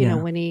 Like, you know,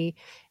 when he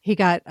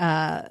got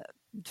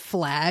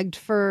flagged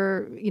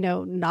for,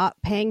 not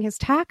paying his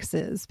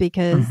taxes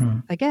because,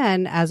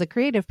 again, as a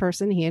creative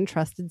person, he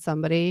entrusted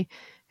somebody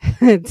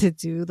to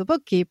do the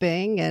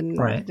bookkeeping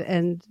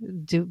and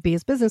be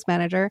his business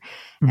manager,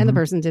 and the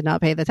person did not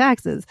pay the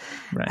taxes.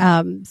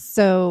 Right.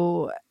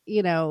 So,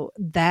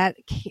 that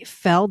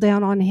fell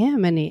down on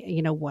him, and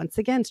he, once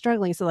again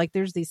struggling. So like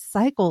there's these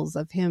cycles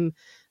of him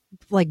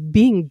like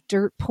being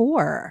dirt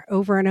poor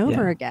over and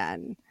over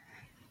again.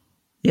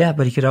 Yeah,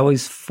 but he could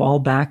always fall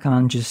back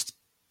on just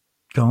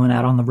going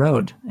out on the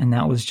road. And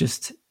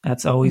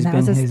that's always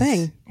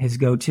been his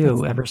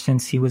go-to ever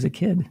since he was a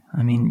kid.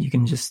 I mean,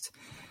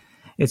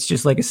 it's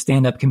just like a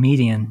stand-up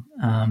comedian.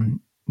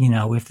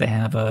 If they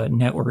have a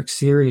network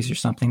series or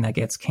something that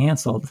gets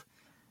canceled,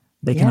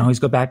 they can always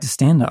go back to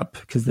stand-up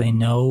because they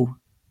know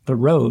the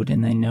road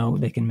and they know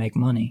they can make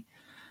money.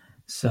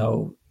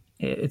 So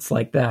it's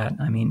like that.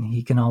 I mean,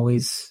 he can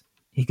always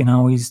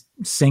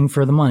sing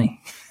for the money.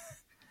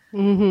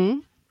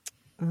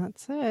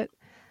 That's it.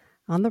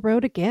 On the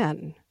road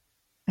again.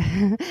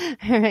 All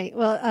right.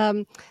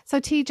 Well, so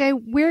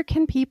TJ, where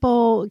can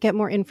people get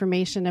more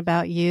information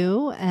about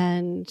you?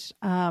 And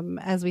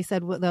as we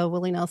said, the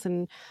Willie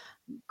Nelson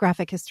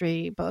graphic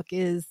history book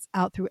is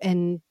out through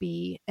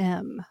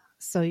NBM,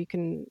 so you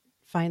can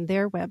find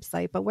their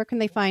website. But where can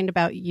they find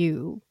about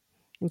you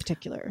in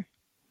particular?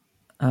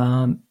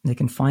 They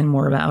can find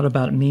more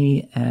about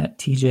me at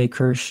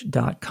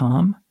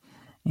tjkirsch.com.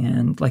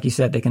 And like you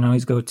said, they can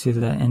always go to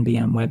the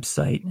NBM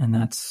website, and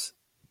that's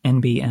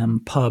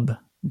nbmpub.com.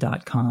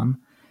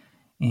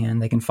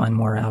 And they can find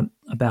more out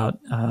about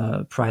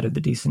Pride of the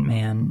Decent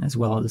Man, as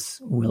well as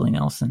Willie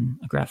Nelson,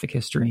 a graphic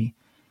history.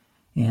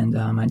 And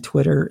I'm on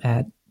Twitter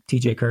at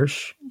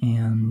tjkirsch,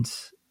 and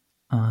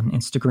on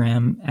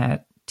Instagram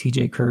at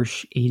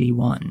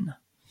tjkirsch81,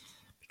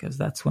 because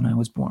that's when I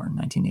was born,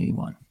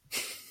 1981.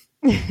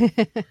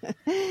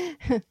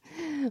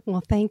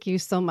 Well, thank you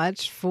so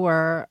much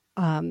for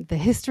the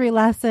history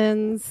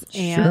lessons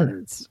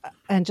and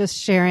just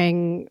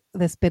sharing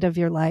this bit of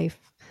your life.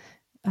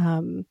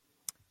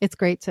 It's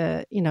great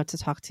to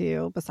talk to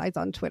you besides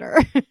on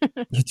Twitter.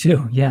 You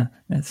too. Yeah.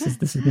 This has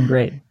been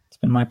great. It's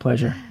been my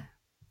pleasure.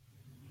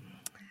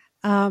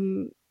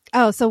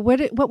 So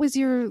what was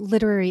your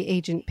literary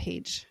agent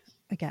page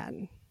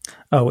again?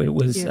 Oh, it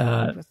was,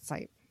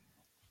 site.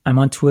 I'm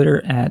on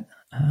Twitter at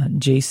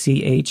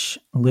JCH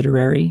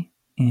Literary,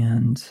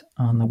 and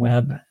on the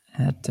web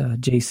at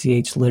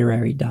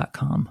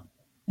jchliterary.com.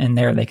 And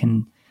there they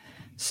can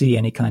see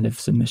any kind of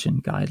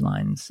submission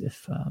guidelines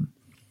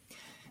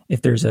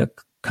if there's a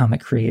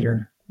comic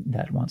creator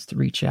that wants to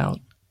reach out,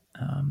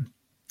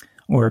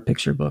 or a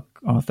picture book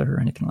author or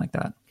anything like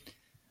that.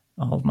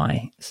 All of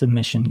my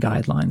submission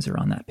guidelines are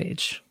on that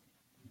page.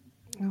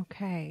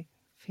 Okay,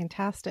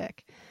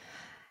 fantastic.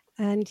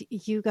 And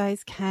you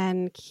guys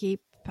can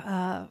keep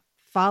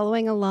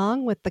following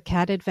along with the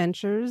cat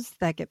adventures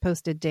that get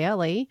posted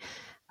daily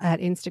at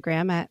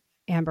Instagram at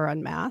Amber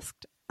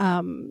Unmasked.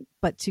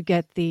 But to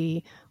get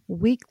the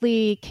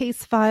weekly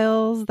case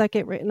files that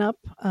get written up,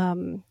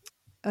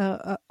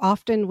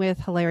 often with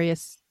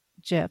hilarious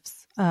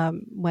GIFs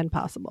when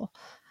possible,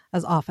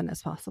 as often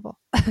as possible.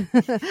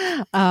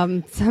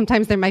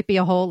 Sometimes there might be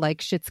a whole like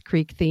Schitt's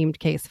Creek themed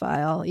case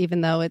file, even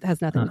though it has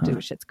nothing to do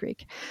with Schitt's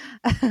Creek.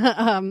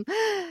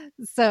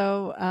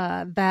 So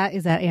that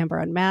is at Amber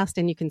Unmasked,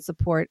 and you can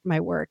support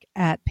my work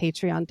at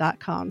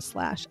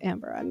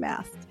patreon.com/Amber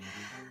Unmasked.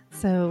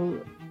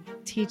 So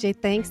TJ,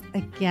 thanks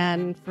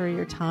again for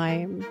your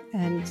time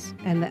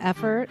and the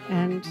effort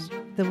and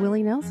the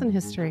Willie Nelson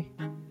history.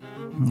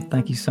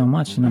 Thank you so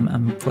much. And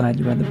I'm glad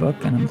you read the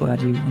book, and I'm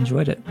glad you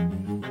enjoyed it.